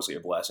think it's mostly a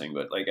blessing,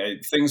 but like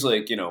things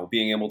like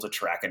being able to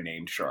track a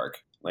named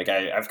shark. Like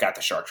I've got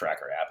the Shark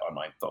Tracker app on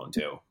my phone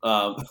too.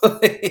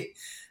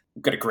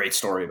 I've got a great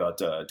story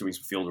about doing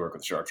some field work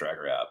with the Shark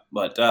Tracker app,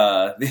 but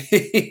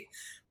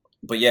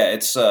but yeah,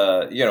 it's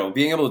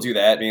being able to do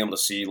that, being able to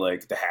see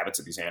like the habits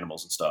of these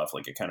animals and stuff.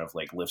 Like it kind of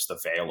like lifts the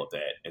veil a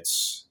bit.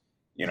 It's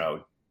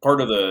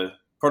part of the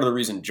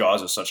reason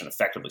Jaws is such an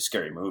effectively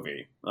scary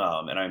movie,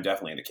 and I'm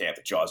definitely in the camp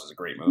that Jaws is a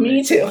great movie.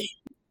 Me too.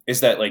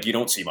 Is that like you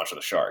don't see much of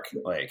the shark,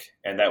 like,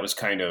 and that was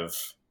kind of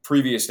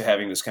previous to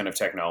having this kind of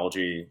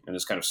technology and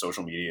this kind of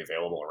social media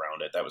available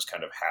around it. That was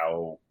kind of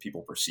how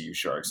people perceive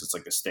sharks. It's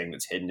like this thing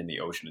that's hidden in the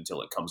ocean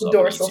until it comes up.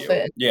 Dorsal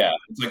fin. Yeah,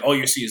 it's like all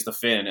you see is the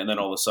fin, and then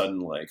all of a sudden,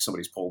 like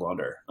somebody's pulled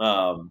under.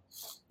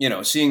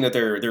 Seeing that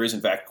there is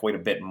in fact quite a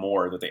bit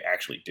more that they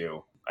actually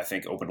do, I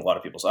think opened a lot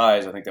of people's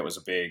eyes. I think that was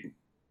a big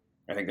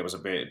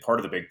part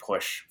of the big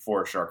push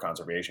for shark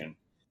conservation.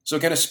 So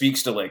it kind of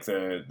speaks to like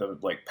the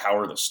like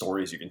power of the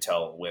stories you can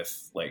tell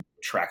with like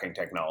tracking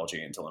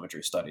technology and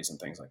telemetry studies and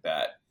things like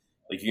that.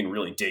 Like you can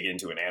really dig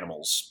into an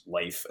animal's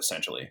life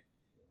essentially.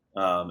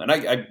 And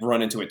I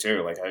run into it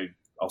too. Like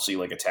I'll see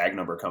like a tag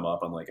number come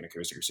up on like an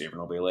acoustic receiver,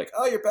 and I'll be like,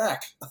 "Oh, you're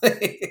back."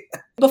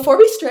 Before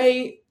we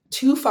stray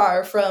too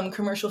far from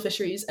commercial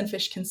fisheries and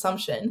fish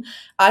consumption,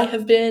 I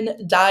have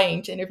been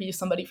dying to interview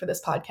somebody for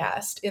this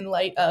podcast in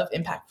light of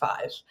Impact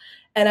 5.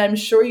 And I'm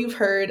sure you've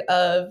heard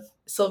of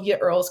Sylvia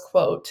Earle's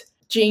quote,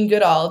 "Jane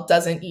Goodall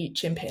doesn't eat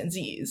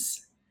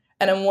chimpanzees."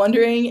 And I'm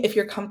wondering if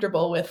you're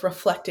comfortable with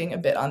reflecting a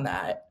bit on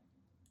that,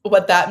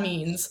 what that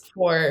means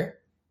for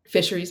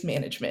fisheries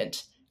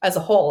management as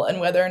a whole, and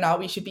whether or not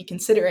we should be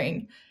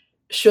considering,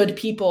 should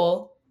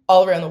people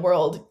all around the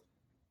world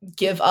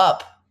give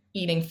up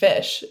eating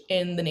fish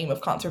in the name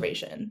of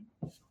conservation?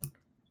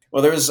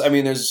 Well, there's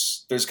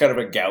kind of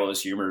a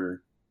gallows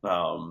humor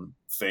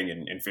thing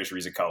in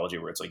fisheries ecology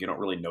where it's like you don't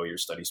really know your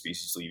study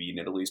species till you've eaten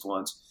it at least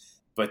once.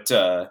 But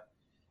at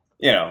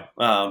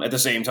the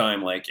same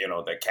time, like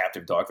the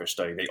captive dogfish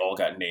study, they all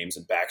got names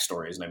and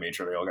backstories, and I made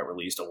sure they all got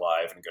released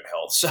alive and in good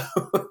health. So,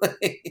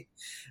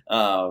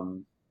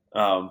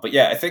 but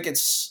yeah, I think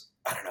it's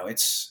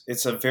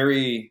a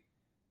very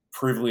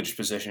privileged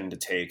position to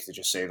take to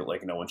just say that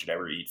like no one should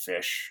ever eat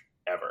fish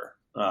ever.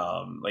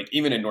 Like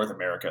even in North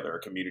America, there are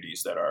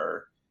communities that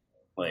are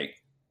like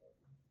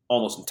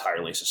almost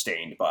entirely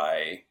sustained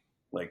by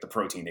like the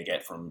protein they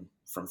get from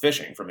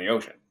fishing from the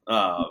ocean.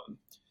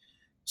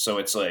 So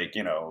it's like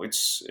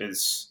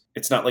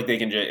it's not like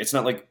it's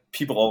not like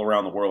people all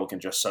around the world can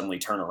just suddenly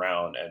turn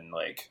around and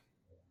like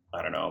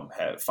I don't know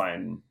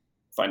find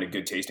a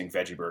good tasting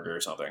veggie burger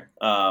or something.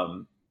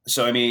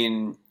 So I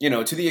mean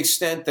to the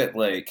extent that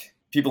like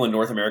people in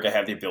North America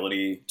have the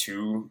ability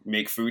to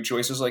make food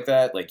choices like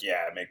that, like,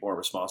 yeah, make more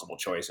responsible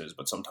choices,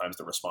 but sometimes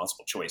the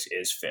responsible choice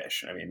is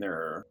fish. I mean, there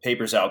are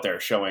papers out there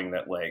showing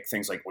that like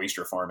things like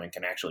oyster farming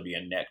can actually be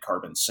a net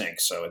carbon sink.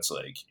 So it's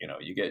like,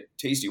 you get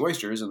tasty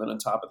oysters, and then on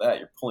top of that,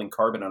 you're pulling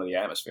carbon out of the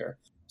atmosphere.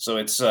 So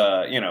it's,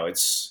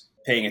 it's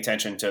paying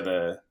attention to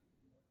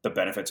the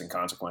benefits and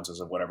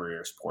consequences of whatever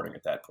you're supporting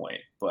at that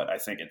point. But I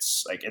think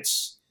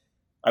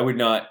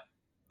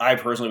I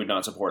personally would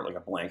not support like a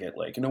blanket,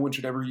 like no one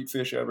should ever eat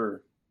fish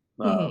ever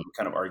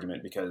kind of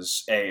argument,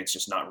 because A, it's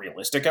just not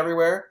realistic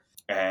everywhere,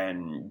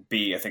 and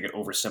B, I think it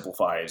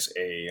oversimplifies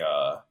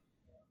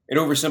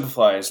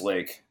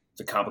like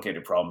the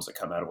complicated problems that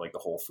come out of like the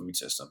whole food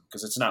system,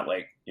 because it's not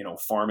like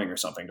farming or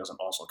something doesn't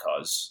also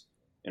cause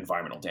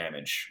environmental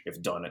damage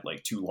if done at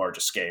like too large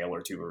a scale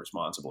or too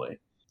irresponsibly.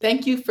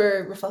 Thank you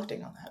for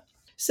reflecting on that.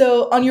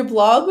 So on your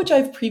blog, which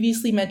I've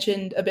previously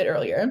mentioned a bit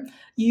earlier,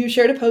 you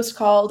shared a post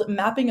called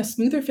 "Mapping a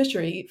Smoother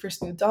Fishery for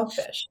Smooth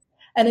Dogfish."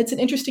 And it's an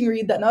interesting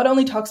read that not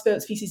only talks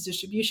about species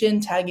distribution,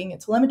 tagging,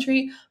 and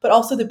telemetry, but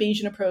also the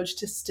Bayesian approach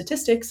to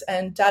statistics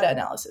and data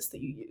analysis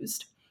that you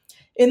used.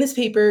 In this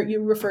paper,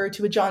 you refer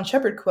to a John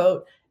Shepard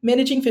quote: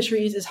 "Managing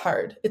fisheries is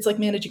hard. It's like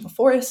managing a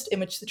forest in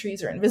which the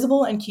trees are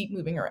invisible and keep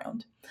moving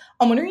around."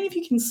 I'm wondering if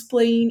you can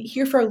explain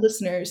here for our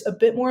listeners a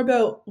bit more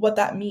about what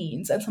that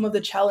means and some of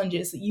the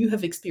challenges that you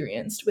have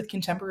experienced with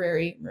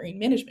contemporary marine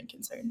management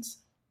concerns.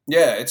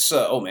 Yeah, it's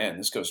oh man,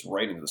 this goes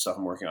right into the stuff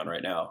I'm working on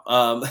right now.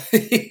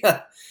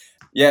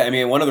 Yeah, I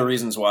mean, one of the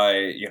reasons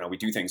why we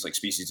do things like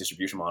species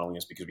distribution modeling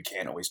is because we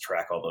can't always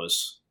track all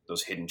those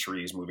hidden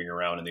trees moving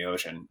around in the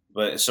ocean.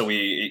 But so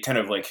it kind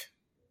of like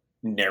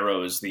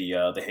narrows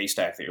the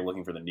haystack that you're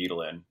looking for the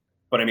needle in.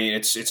 But I mean,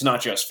 it's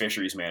not just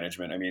fisheries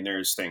management. I mean, there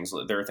are things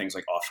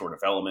like offshore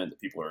development that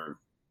people are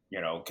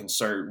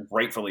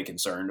rightfully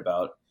concerned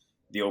about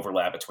the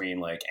overlap between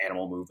like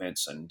animal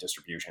movements and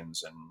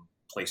distributions and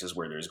places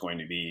where there's going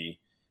to be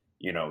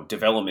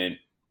development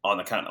on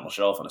the continental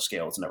shelf on a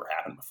scale that's never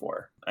happened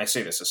before. I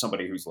say this as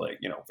somebody who's like,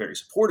 very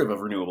supportive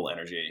of renewable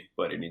energy,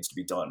 but it needs to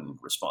be done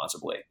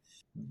responsibly.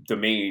 The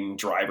main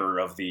driver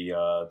of the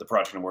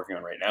project I'm working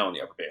on right now in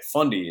the Upper Bay of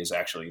Fundy is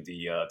actually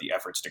the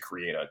efforts to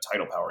create a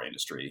tidal power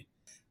industry.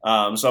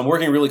 So I'm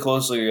working really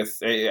closely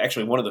with,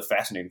 actually one of the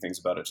fascinating things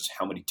about it is just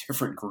how many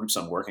different groups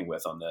I'm working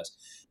with on this.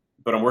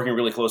 But I'm working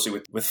really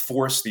closely with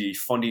FORCE, the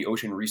Fundy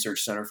Ocean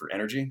Research Center for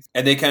Energy,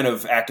 and they kind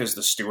of act as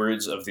the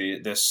stewards of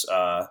this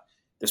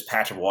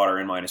patch of water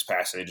in Minas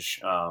Passage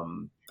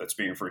that's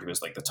being referred to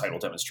as like the tidal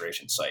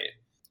demonstration site.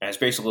 And it's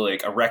basically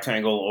like a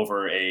rectangle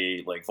over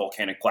a like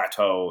volcanic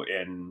plateau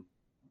in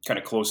kind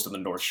of close to the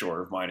north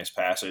shore of Minas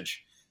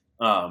Passage.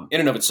 In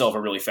and of itself, a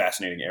really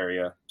fascinating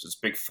area. So it's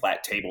a big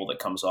flat table that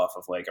comes off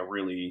of like a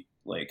really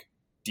like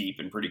deep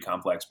and pretty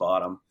complex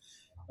bottom.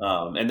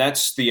 And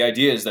that's the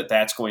idea, is that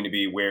that's going to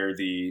be where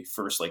the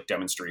first like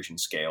demonstration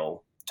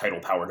scale tidal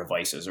power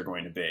devices are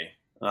going to be.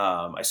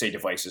 I say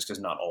devices because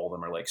not all of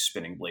them are like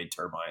spinning blade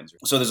turbines.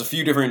 So there's a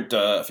few different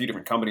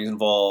companies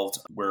involved.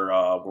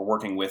 We're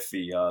working with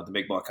the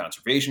Mi'kmaq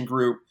Conservation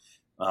Group.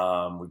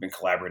 We've been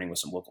collaborating with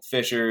some local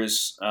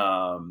fishers.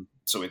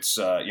 So it's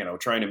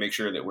trying to make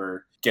sure that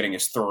we're getting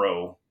as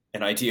thorough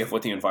an idea of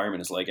what the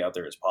environment is like out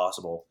there as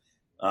possible.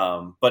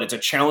 But it's a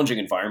challenging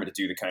environment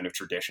to do the kind of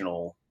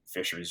traditional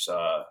fisheries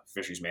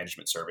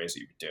management surveys that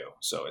you would do.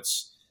 So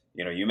it's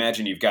you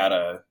imagine you've got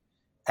a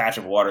patch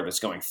of water that's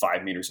going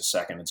 5 meters a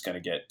second. It's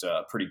going to get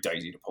pretty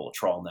dicey to pull a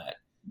trawl net.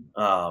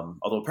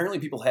 Although apparently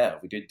people have.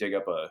 We did dig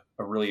up a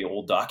really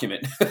old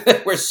document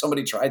where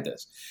somebody tried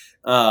this,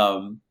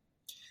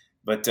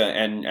 but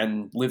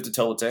lived to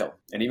tell the tale,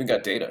 and even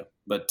got data.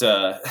 But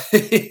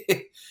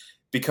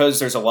because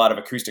there's a lot of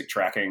acoustic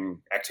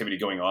tracking activity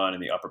going on in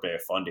the Upper Bay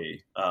of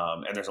Fundy,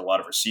 and there's a lot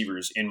of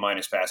receivers in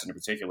Minas Pass in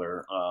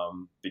particular,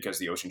 because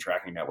the Ocean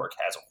Tracking Network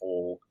has a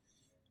whole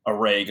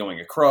array going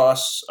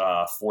across.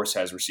 Force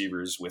has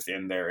receivers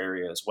within their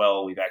area as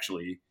well. We've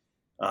actually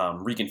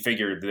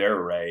reconfigured their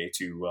array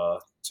to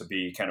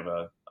be kind of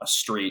a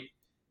straight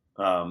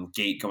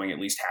gate going at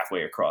least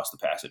halfway across the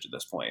passage at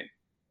this point,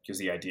 because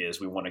the idea is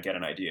we want to get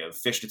an idea of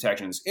fish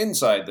detections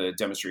inside the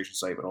demonstration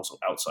site, but also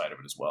outside of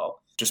it as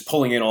well. Just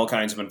pulling in all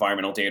kinds of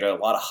environmental data, a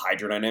lot of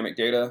hydrodynamic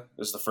data.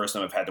 This is the first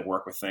time I've had to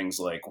work with things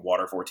like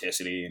water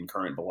vorticity and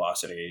current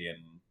velocity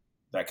and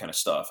that kind of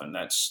stuff. And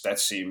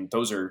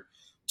those are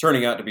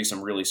turning out to be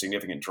some really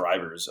significant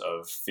drivers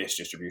of fish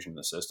distribution in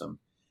the system.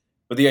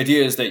 But the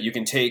idea is that you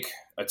can take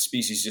a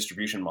species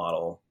distribution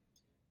model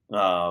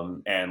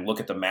and look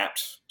at the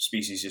mapped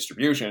species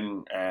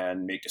distribution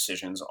and make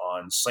decisions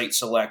on site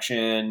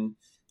selection,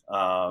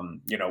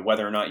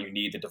 whether or not you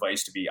need the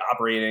device to be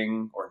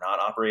operating or not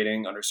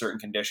operating under certain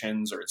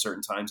conditions or at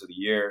certain times of the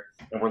year.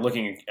 And we're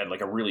looking at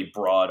like a really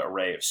broad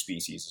array of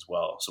species as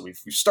well. So we've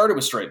started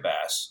with striped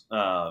bass.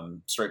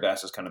 Striped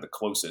bass is kind of the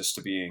closest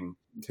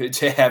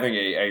to having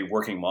a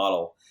working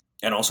model.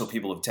 And also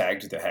people have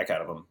tagged the heck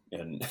out of them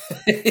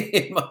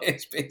in my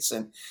space.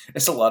 And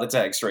there's a lot of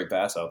tagged striped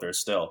bass out there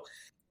still.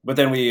 But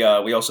then we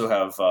also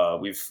have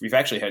we've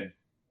actually had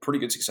pretty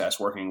good success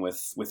working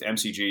with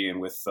MCG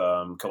and with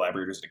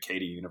collaborators at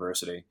Acadia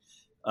University,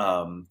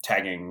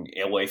 tagging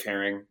alewife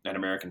herring and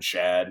American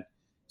shad.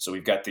 So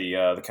we've got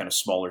the kind of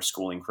smaller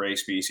schooling prey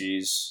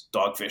species.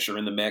 Dogfish are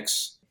in the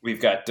mix. We've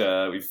got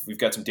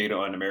some data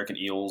on American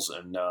eels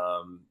and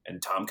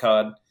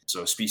tomcod.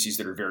 So species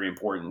that are very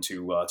important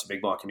to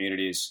Mi'kmaq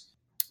communities.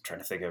 Trying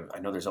to think of, I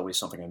know there's always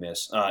something I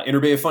miss. Inner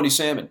Bay of Fundy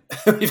salmon.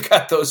 We've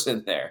got those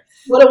in there.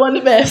 What a one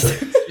to miss.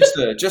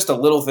 just a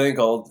little thing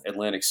called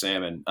Atlantic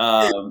salmon.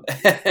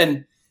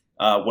 And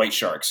white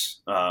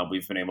sharks.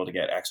 We've been able to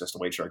get access to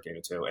white shark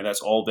data too. And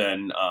that's all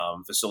been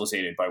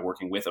facilitated by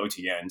working with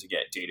OTN to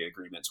get data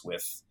agreements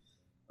with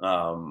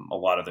a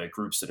lot of the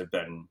groups that have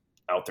been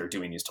out there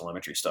doing these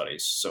telemetry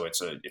studies. So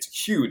it's a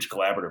huge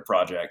collaborative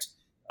project.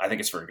 I think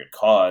it's for a good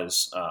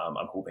cause. I'm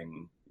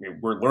hoping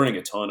we're learning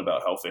a ton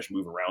about how fish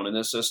move around in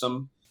this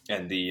system.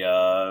 And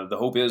the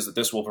hope is that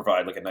this will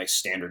provide like a nice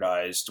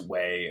standardized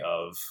way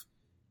of,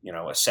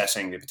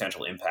 assessing the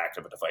potential impact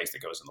of a device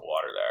that goes in the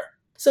water there.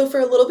 So, for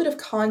a little bit of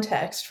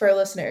context for our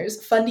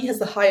listeners, Fundy has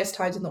the highest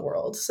tides in the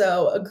world,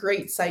 so a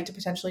great site to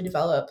potentially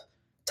develop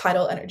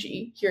tidal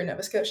energy here in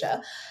Nova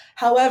Scotia.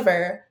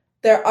 However,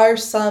 there are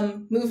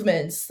some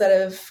movements that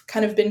have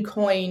kind of been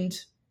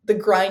coined the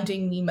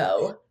grinding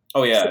Nemo.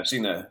 Oh yeah, So,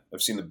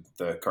 I've seen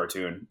the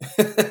cartoon.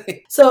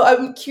 so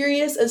I'm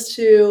curious as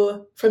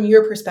to, from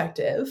your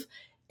perspective,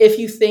 if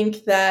you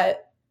think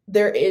that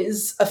there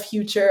is a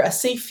future, a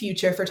safe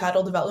future for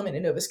tidal development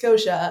in Nova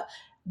Scotia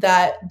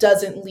that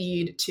doesn't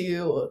lead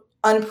to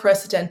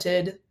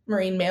unprecedented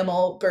marine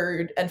mammal,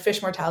 bird, and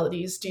fish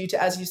mortalities due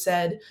to, as you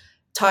said,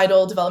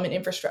 tidal development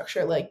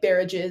infrastructure like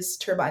barrages,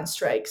 turbine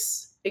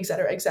strikes, et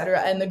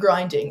cetera, and the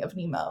grinding of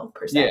Nemo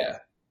per se. Yeah.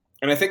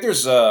 And I think there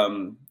is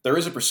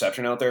a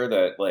perception out there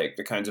that like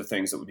the kinds of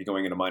things that would be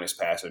going into Minas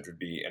Passage would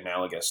be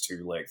analogous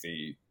to like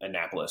the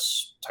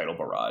Annapolis tidal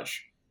barrage,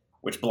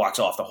 which blocks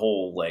off the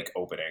whole like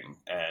opening,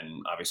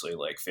 and obviously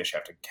like fish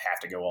have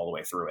to go all the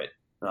way through it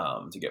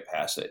to get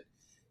past it.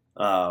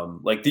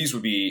 Like these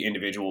would be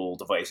individual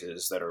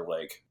devices that are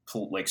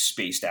like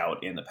spaced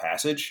out in the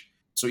passage.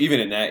 So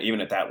even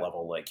at that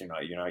level, like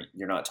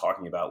you're not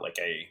talking about like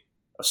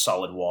a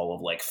solid wall of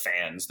like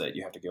fans that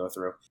you have to go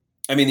through.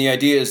 I mean, the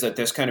idea is that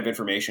this kind of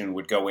information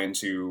would go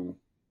into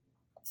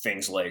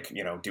things like,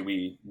 do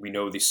we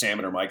know the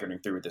salmon are migrating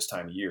through at this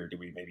time of year? Do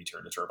we maybe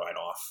turn the turbine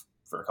off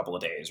for a couple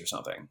of days or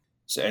something?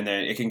 So, and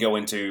then it can go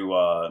into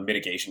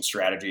mitigation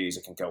strategies.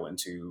 It can go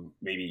into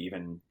maybe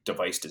even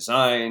device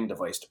design,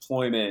 device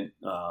deployment,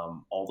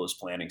 all those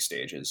planning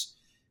stages.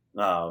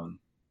 And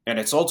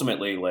it's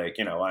ultimately like,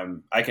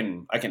 I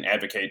can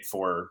advocate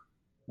for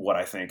what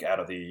I think out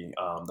of the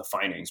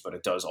findings, but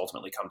it does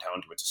ultimately come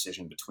down to a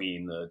decision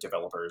between the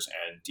developers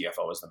and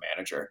DFO as the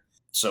manager.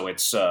 So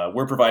it's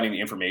we're providing the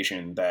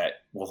information that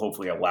will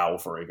hopefully allow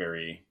for a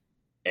very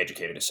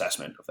educated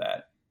assessment of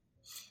that.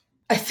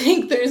 I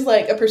think there's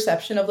like a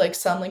perception of like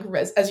some like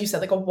as you said,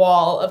 like a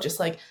wall of just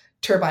like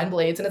turbine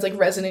blades, and it's like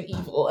Resident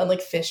Evil, and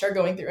like fish are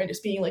going through and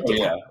just being like, oh,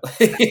 yeah.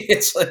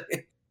 It's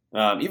like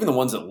even the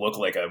ones that look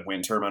like a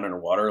wind turbine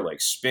underwater,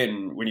 like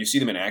spin when you see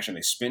them in action,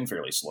 they spin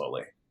fairly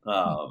slowly.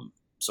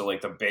 So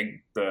like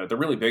the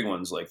really big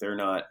ones, like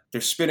they're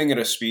spinning at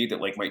a speed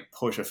that like might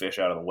push a fish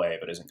out of the way,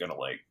 but isn't going to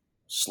like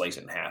slice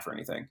it in half or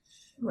anything.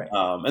 Right.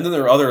 And then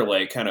there are other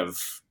like kind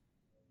of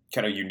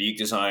unique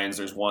designs.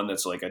 There's one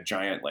that's like a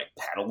giant like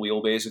paddle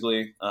wheel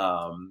basically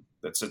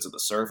that sits at the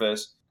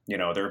surface.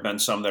 There have been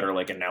some that are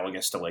like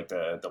analogous to like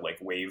the like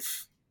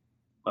wave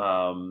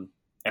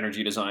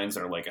energy designs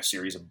that are like a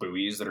series of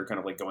buoys that are kind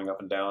of like going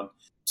up and down.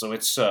 So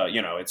it's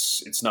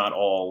it's not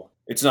all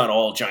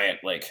giant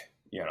like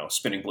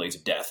spinning blades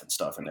of death and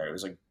stuff in there.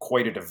 There's like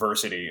quite a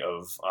diversity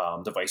of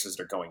devices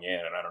that are going in,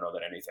 and I don't know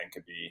that anything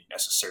could be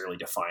necessarily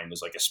defined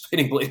as like a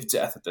spinning blade of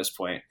death at this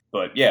point.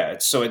 But yeah,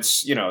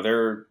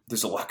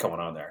 there's a lot going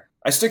on there.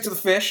 I stick to the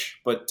fish,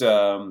 but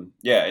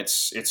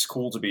it's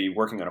cool to be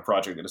working on a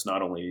project that is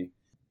not only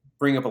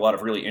bring up a lot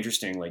of really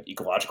interesting like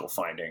ecological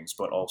findings,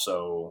 but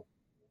also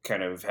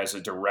kind of has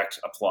a direct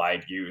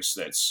applied use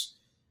that's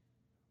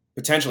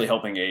potentially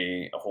helping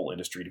a whole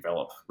industry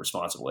develop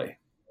responsibly.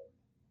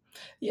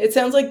 Yeah, it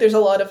sounds like there's a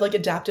lot of like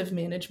adaptive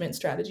management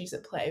strategies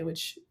at play,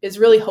 which is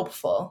really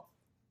hopeful.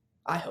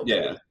 I hope.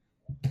 Yeah.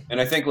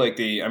 And I think like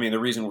the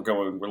reason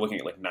we're looking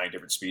at like 9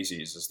 different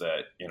species is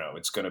that,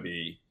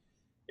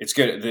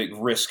 the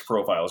risk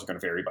profiles are going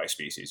to vary by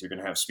species. You're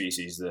going to have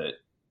species that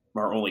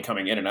are only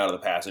coming in and out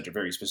of the passage at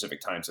very specific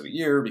times of the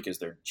year because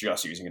they're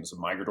just using it as a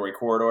migratory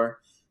corridor.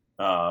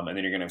 And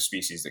then you're going to have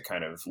species that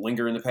kind of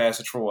linger in the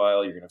passage for a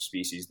while. You're going to have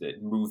species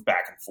that move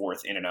back and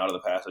forth in and out of the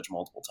passage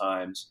multiple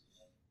times.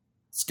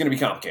 It's going to be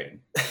complicated.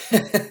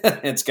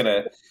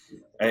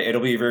 It'll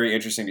be very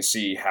interesting to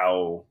see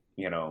how,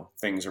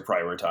 things are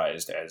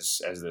prioritized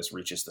as this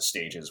reaches the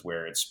stages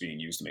where it's being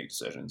used to make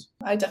decisions.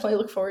 I definitely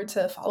look forward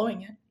to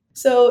following it.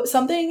 So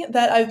something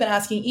that I've been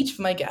asking each of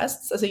my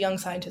guests as a young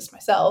scientist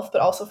myself,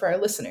 but also for our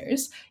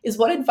listeners, is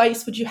what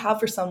advice would you have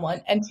for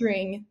someone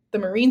entering the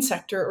marine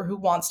sector or who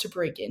wants to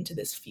break into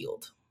this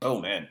field? Oh,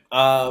 man.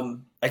 I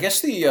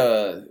guess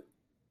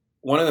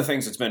one of the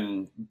things that's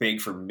been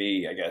big for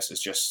me, I guess, is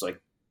just like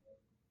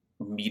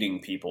meeting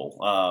people.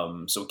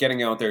 So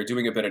getting out there,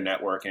 doing a bit of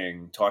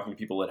networking, talking to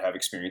people that have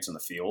experience in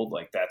the field,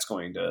 like that's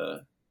going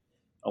to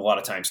a lot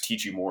of times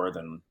teach you more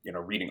than,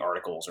 reading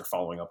articles or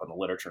following up on the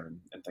literature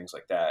and things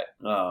like that.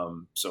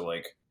 So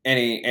like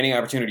any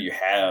opportunity you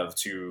have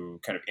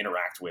to kind of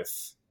interact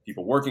with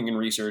people working in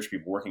research,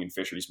 people working in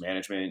fisheries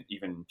management,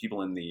 even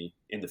people in the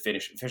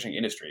fishing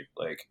industry,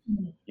 like,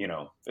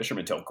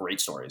 fishermen tell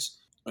great stories.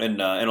 And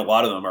a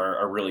lot of them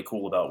are really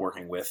cool about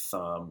working with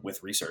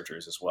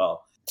researchers as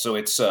well. So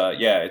it's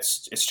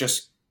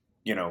just,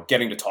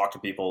 getting to talk to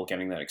people,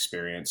 getting that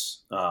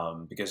experience,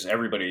 because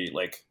everybody,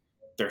 like,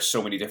 there's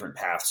so many different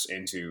paths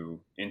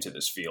into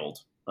this field.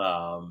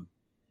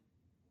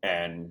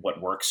 And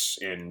what works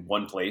in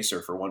one place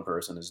or for one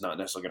person is not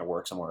necessarily going to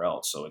work somewhere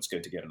else. So it's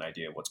good to get an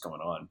idea of what's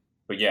going on.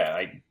 But yeah,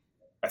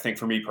 I think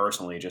for me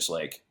personally, just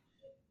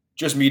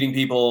meeting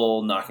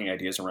people, knocking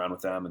ideas around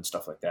with them and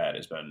stuff like that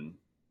has been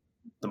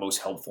the most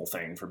helpful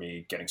thing for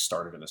me getting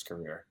started in this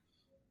career.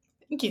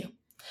 Thank you.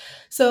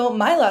 So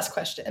my last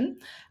question,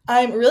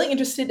 I'm really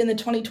interested in the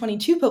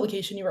 2022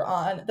 publication you were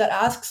on that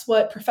asks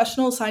what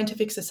professional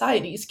scientific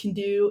societies can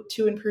do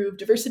to improve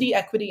diversity,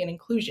 equity, and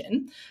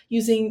inclusion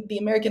using the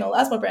American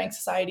Elasmobranch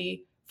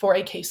Society for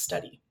a case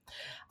study.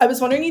 I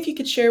was wondering if you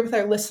could share with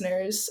our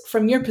listeners,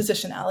 from your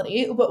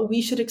positionality, what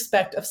we should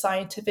expect of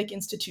scientific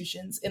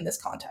institutions in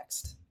this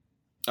context.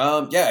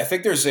 I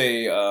think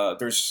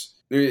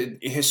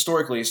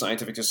historically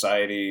scientific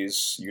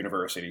societies,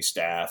 university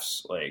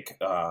staffs,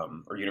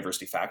 or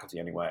university faculty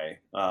anyway,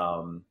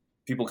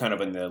 people kind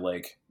of in the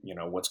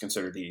what's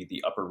considered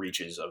the upper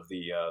reaches of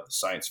the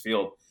science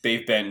field.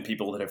 They've been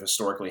people that have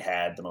historically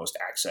had the most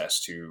access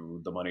to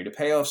the money to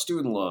pay off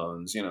student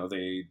loans,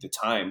 the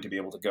time to be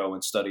able to go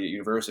and study at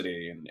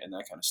university and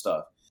that kind of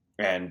stuff.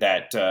 And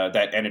that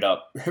ended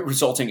up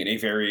resulting in a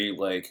very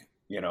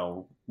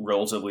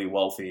relatively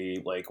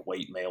wealthy,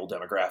 white male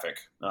demographic.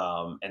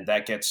 And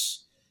that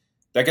gets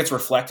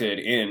reflected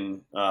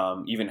in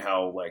even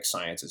how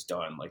science is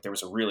done. There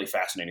was a really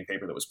fascinating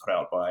paper that was put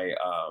out by, it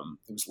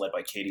was led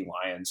by Katie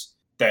Lyons,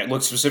 that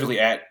looked specifically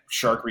at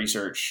shark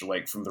research,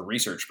 from the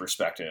research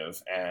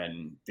perspective,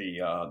 and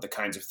the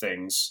kinds of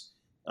things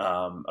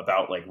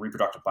about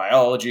reproductive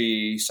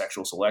biology,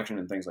 sexual selection,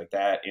 and things like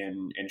that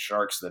in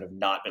sharks that have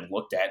not been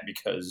looked at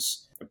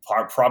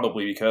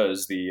probably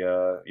because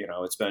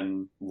it's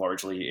been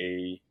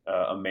largely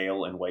a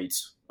male and white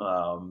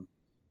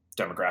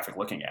demographic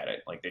looking at it.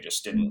 They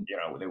just didn't,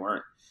 they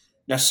weren't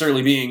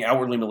necessarily being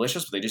outwardly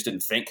malicious, but they just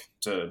didn't think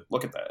to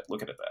look at it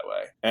that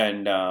way.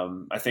 And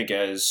I think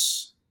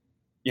as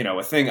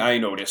a thing I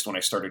noticed when I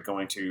started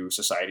going to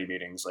society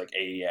meetings like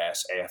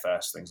AES,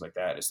 AFS, things like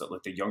that, is that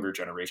the younger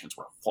generations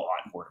were a lot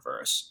more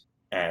diverse.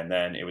 And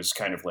then it was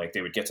kind of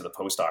they would get to the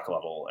postdoc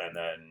level and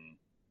then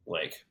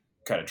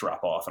kind of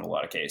drop off in a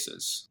lot of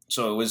cases.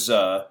 So it was,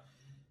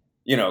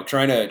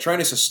 trying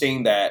to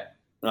sustain that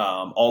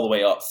all the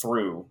way up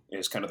through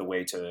is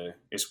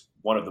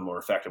one of the more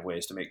effective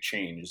ways to make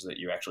change, is that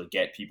you actually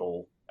get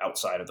people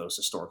outside of those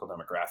historical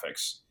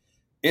demographics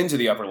into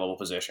the upper level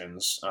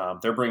positions.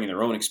 They're bringing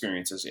their own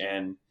experiences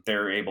in.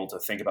 They're able to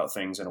think about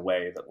things in a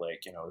way that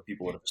the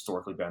people that have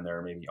historically been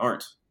there maybe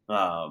aren't.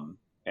 And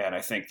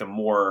I think the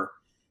more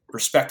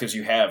perspectives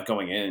you have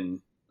going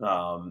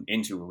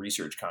into a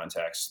research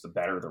context, the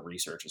better the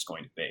research is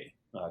going to be,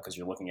 because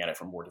you're looking at it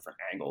from more different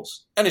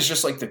angles. And it's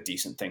just the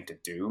decent thing to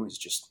do is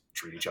just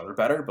treat each other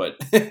better. But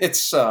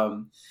it's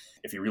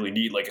if you really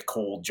need a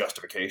cold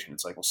justification,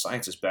 it's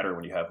science is better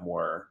when you have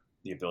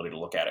the ability to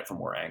look at it from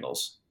more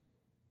angles.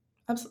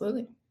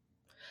 Absolutely.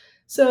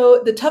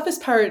 So the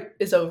toughest part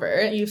is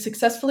over. You've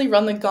successfully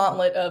run the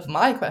gauntlet of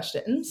my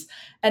questions,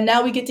 and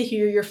now we get to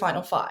hear your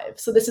final 5.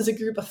 So this is a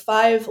group of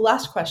 5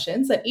 last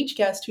questions that each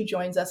guest who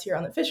joins us here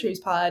on the Fisheries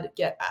Pod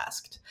get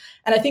asked.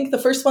 And I think the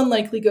first one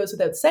likely goes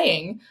without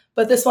saying,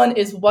 but this one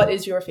is, what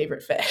is your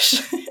favorite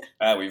fish?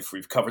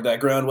 We've covered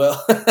that ground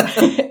well.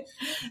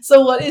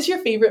 So what is your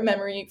favorite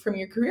memory from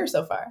your career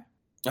so far?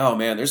 Oh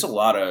man, there's a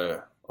lot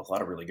of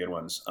really good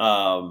ones.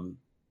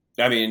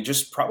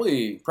 Just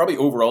probably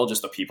overall,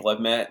 just the people I've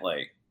met,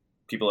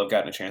 people I've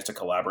gotten a chance to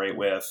collaborate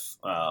with,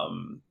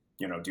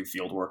 do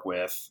field work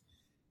with,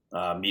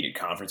 meet at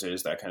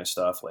conferences, that kind of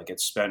stuff.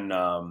 It's been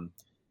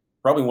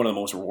probably one of the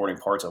most rewarding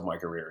parts of my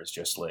career, is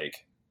just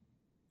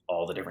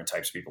all the different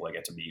types of people I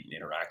get to meet and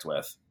interact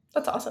with.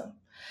 That's awesome.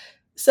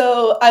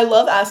 So I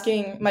love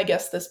asking my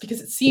guests this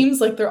because it seems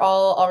like they're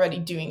all already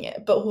doing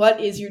it, but what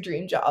is your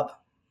dream job?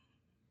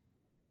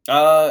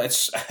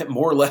 It's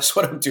more or less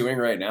what I'm doing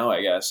right now,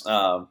 I guess.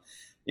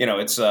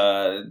 It's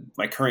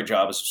my current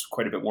job is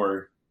quite a bit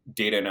more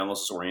data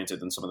analysis oriented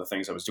than some of the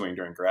things I was doing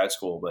during grad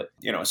school. But,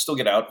 I still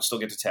get out, still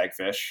get to tag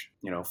fish.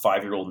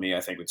 5-year-old me,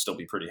 I think, would still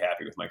be pretty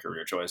happy with my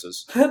career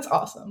choices. That's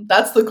awesome.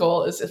 That's the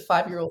goal, is if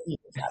 5-year-old me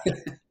is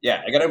happy.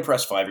 Yeah, I got to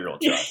impress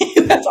 5-year-old Chuck.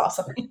 That's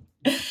awesome.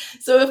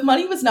 So if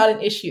money was not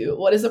an issue,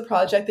 what is a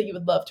project that you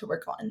would love to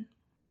work on?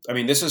 I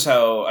mean, this is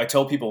how I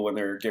tell people when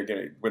they're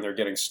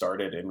getting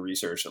started in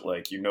research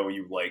that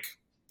you like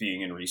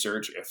being in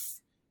research if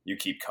you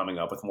keep coming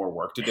up with more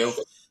work to do.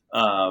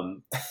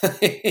 So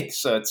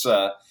it's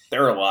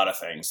there are a lot of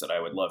things that I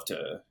would love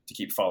to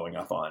keep following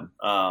up on.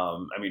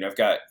 I've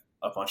got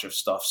a bunch of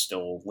stuff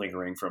still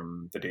lingering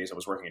from the days I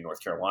was working in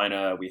North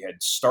Carolina. We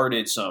had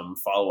started some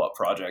follow-up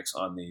projects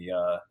on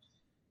the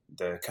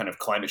kind of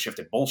climate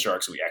shifted bull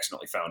sharks that we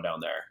accidentally found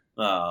down there.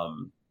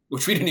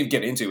 Which we didn't even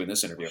get into in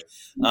this interview.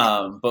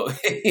 But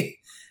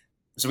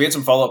so we had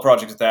some follow-up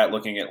projects with that,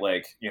 looking at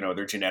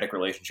their genetic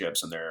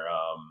relationships and their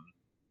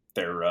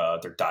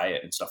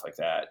diet and stuff like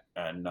that.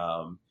 And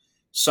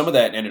some of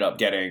that ended up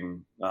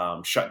getting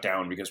shut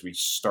down because we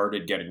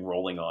started getting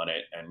rolling on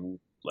it and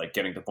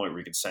getting to the point where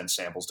we could send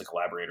samples to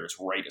collaborators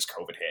right as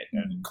COVID hit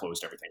and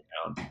closed everything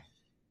down.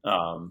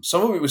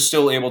 Some of it was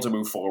still able to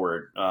move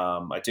forward.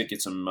 I did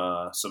get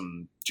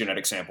some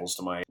genetic samples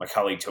to my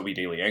colleague Toby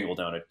Daly Angle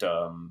down at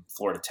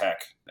Florida Tech,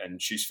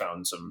 and she's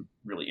found some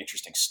really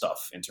interesting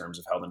stuff in terms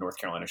of how the North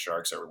Carolina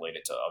sharks are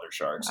related to other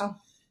sharks.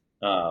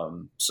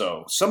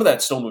 So some of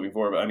that's still moving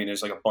forward, but I mean,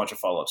 there's like a bunch of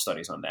follow-up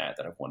studies on that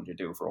I've wanted to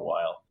do for a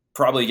while.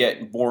 Probably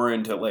get more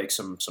into like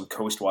some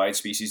coast-wide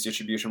species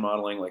distribution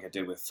modeling, like I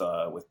did with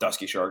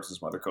dusky sharks and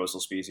some other coastal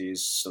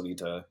species. Still need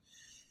to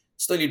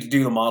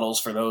do the models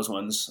for those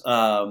ones.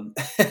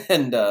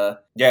 And yeah,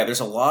 there's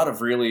a lot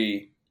of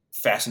really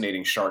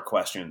fascinating shark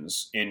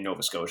questions in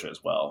Nova Scotia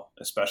as well,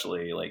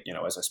 especially like,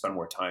 as I spend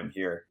more time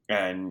here.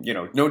 And,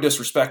 no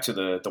disrespect to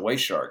the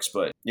white sharks,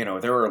 but,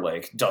 there are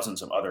like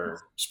dozens of other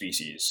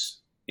species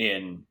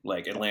in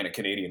like Atlantic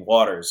Canadian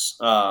waters.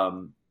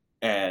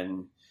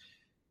 And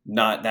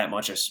not that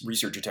much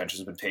research attention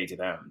has been paid to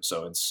them.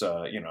 So it's,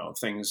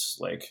 things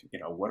like,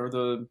 what are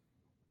the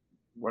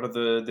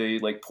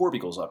like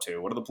porbeagles up to?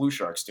 What are the blue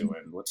sharks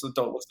doing? What's the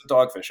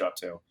dogfish up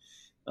to?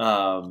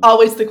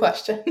 Always the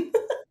question.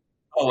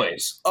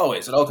 Always.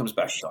 It all comes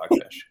back to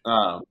dogfish.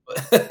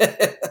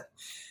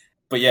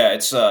 But yeah,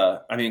 it's,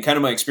 kind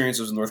of my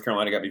experiences in North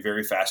Carolina got me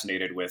very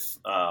fascinated with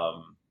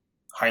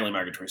highly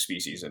migratory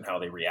species and how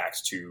they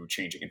react to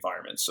changing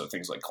environments. So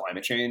things like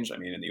climate change. I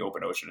mean, in the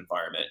open ocean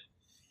environment,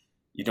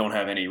 you don't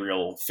have any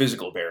real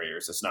physical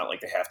barriers. It's not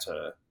like they have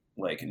to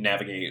like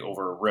navigate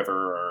over a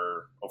river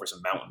or over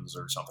some mountains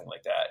or something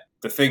like that.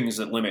 The things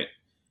that limit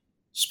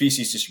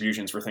species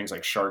distributions for things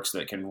like sharks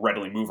that can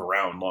readily move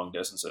around long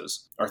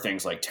distances are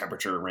things like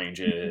temperature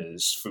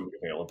ranges, food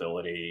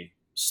availability,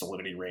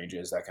 salinity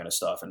ranges, that kind of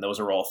stuff. And those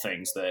are all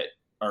things that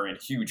are in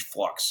huge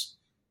flux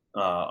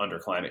under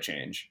climate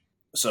change.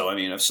 So, I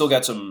mean, I've still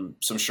got some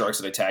sharks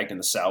that I tagged in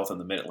the South and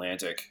the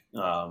Mid-Atlantic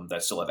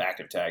that still have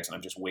active tags, and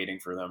I'm just waiting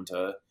for them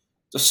to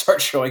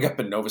start showing up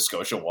in Nova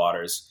Scotia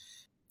waters.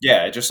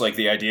 Yeah, just like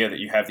the idea that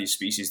you have these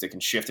species that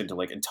can shift into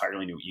like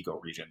entirely new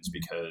ecoregions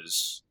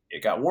because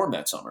it got warm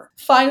that summer.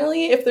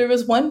 Finally, if there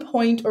was one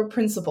point or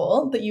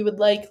principle that you would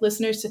like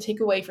listeners to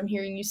take away from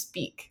hearing you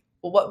speak,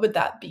 what would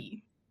that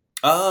be?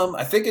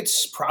 I think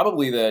it's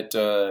probably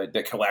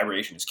that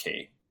collaboration is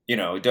key.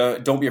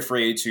 Don't be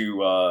afraid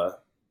to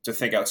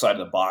think outside of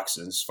the box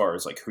as far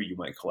as like who you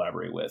might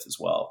collaborate with as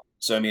well.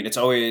 So, I mean, it's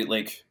always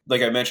like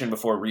I mentioned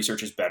before,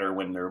 research is better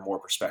when there are more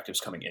perspectives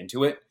coming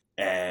into it.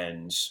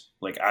 And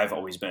like, I've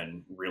always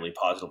been really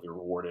positively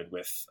rewarded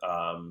with,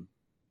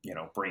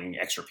 bringing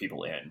extra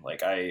people in.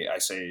 Like I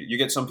say, you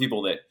get some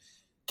people that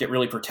get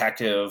really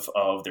protective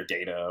of their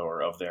data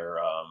or of their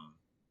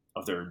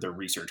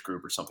research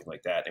group or something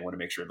like that. They want to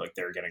make sure like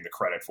they're getting the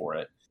credit for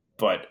it.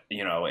 But,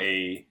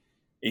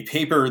 a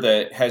paper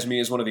that has me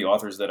as one of the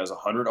authors that has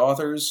 100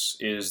 authors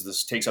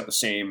takes up the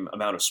same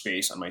amount of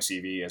space on my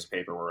CV as a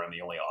paper where I'm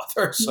the only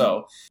author.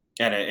 So,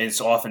 and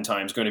it's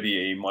oftentimes going to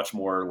be a much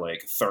more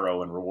like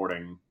thorough and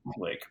rewarding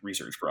like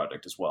research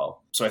project as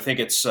well. So I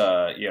think it's,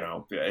 I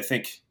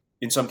think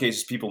in some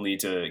cases people need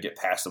to get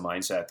past the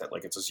mindset that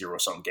like it's a zero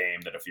sum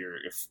game, that if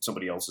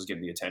somebody else is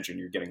getting the attention,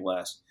 you're getting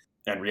less,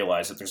 and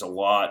realize that there's a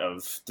lot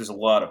of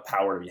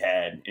power to be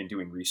had in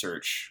doing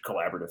research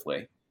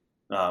collaboratively.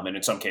 And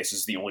in some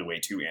cases, the only way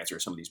to answer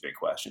some of these big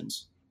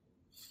questions.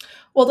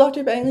 Well,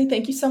 Dr. Bangley,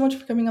 thank you so much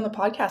for coming on the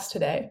podcast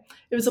today.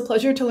 It was a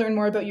pleasure to learn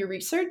more about your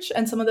research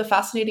and some of the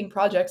fascinating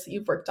projects that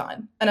you've worked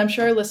on. And I'm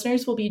sure our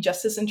listeners will be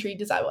just as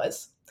intrigued as I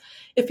was.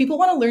 If people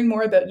want to learn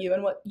more about you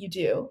and what you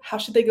do, how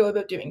should they go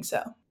about doing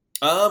so?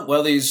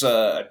 Well, these,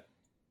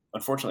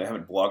 unfortunately, I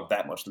haven't blogged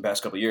that much in the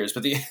past couple of years,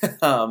 but the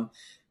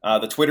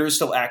Twitter is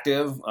still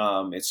active.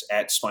 It's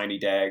at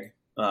SpinyDag.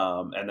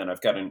 And then I've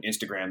got an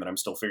Instagram that I'm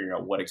still figuring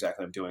out what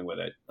exactly I'm doing with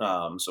it.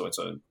 So it's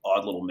an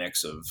odd little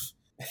mix of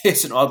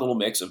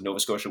Nova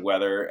Scotia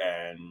weather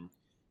and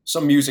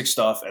some music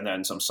stuff and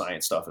then some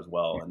science stuff as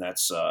well. And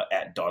that's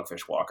at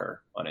Dogfish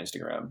Walker on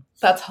Instagram.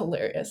 That's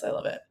hilarious. I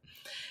love it.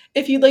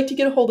 If you'd like to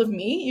get a hold of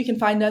me, you can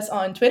find us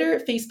on Twitter,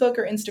 Facebook,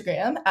 or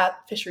Instagram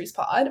at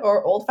FisheriesPod,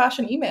 or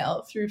old-fashioned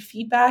email through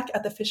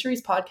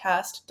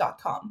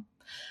feedback@thefisheriespodcast.com.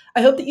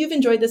 I hope that you've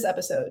enjoyed this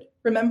episode.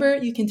 Remember,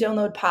 you can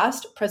download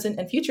past, present,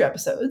 and future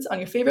episodes on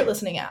your favorite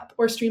listening app,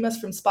 or stream us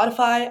from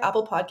Spotify,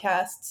 Apple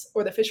Podcasts,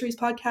 or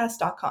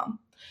thefisheriespodcast.com.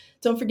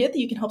 Don't forget that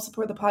you can help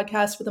support the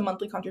podcast with a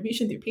monthly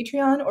contribution through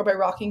Patreon or by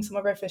rocking some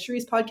of our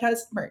Fisheries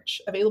Podcast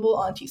merch, available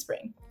on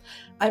Teespring.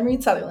 I'm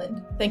Reed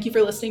Sutherland. Thank you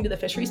for listening to the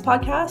Fisheries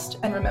Podcast,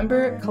 and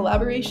remember,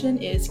 collaboration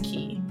is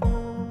key.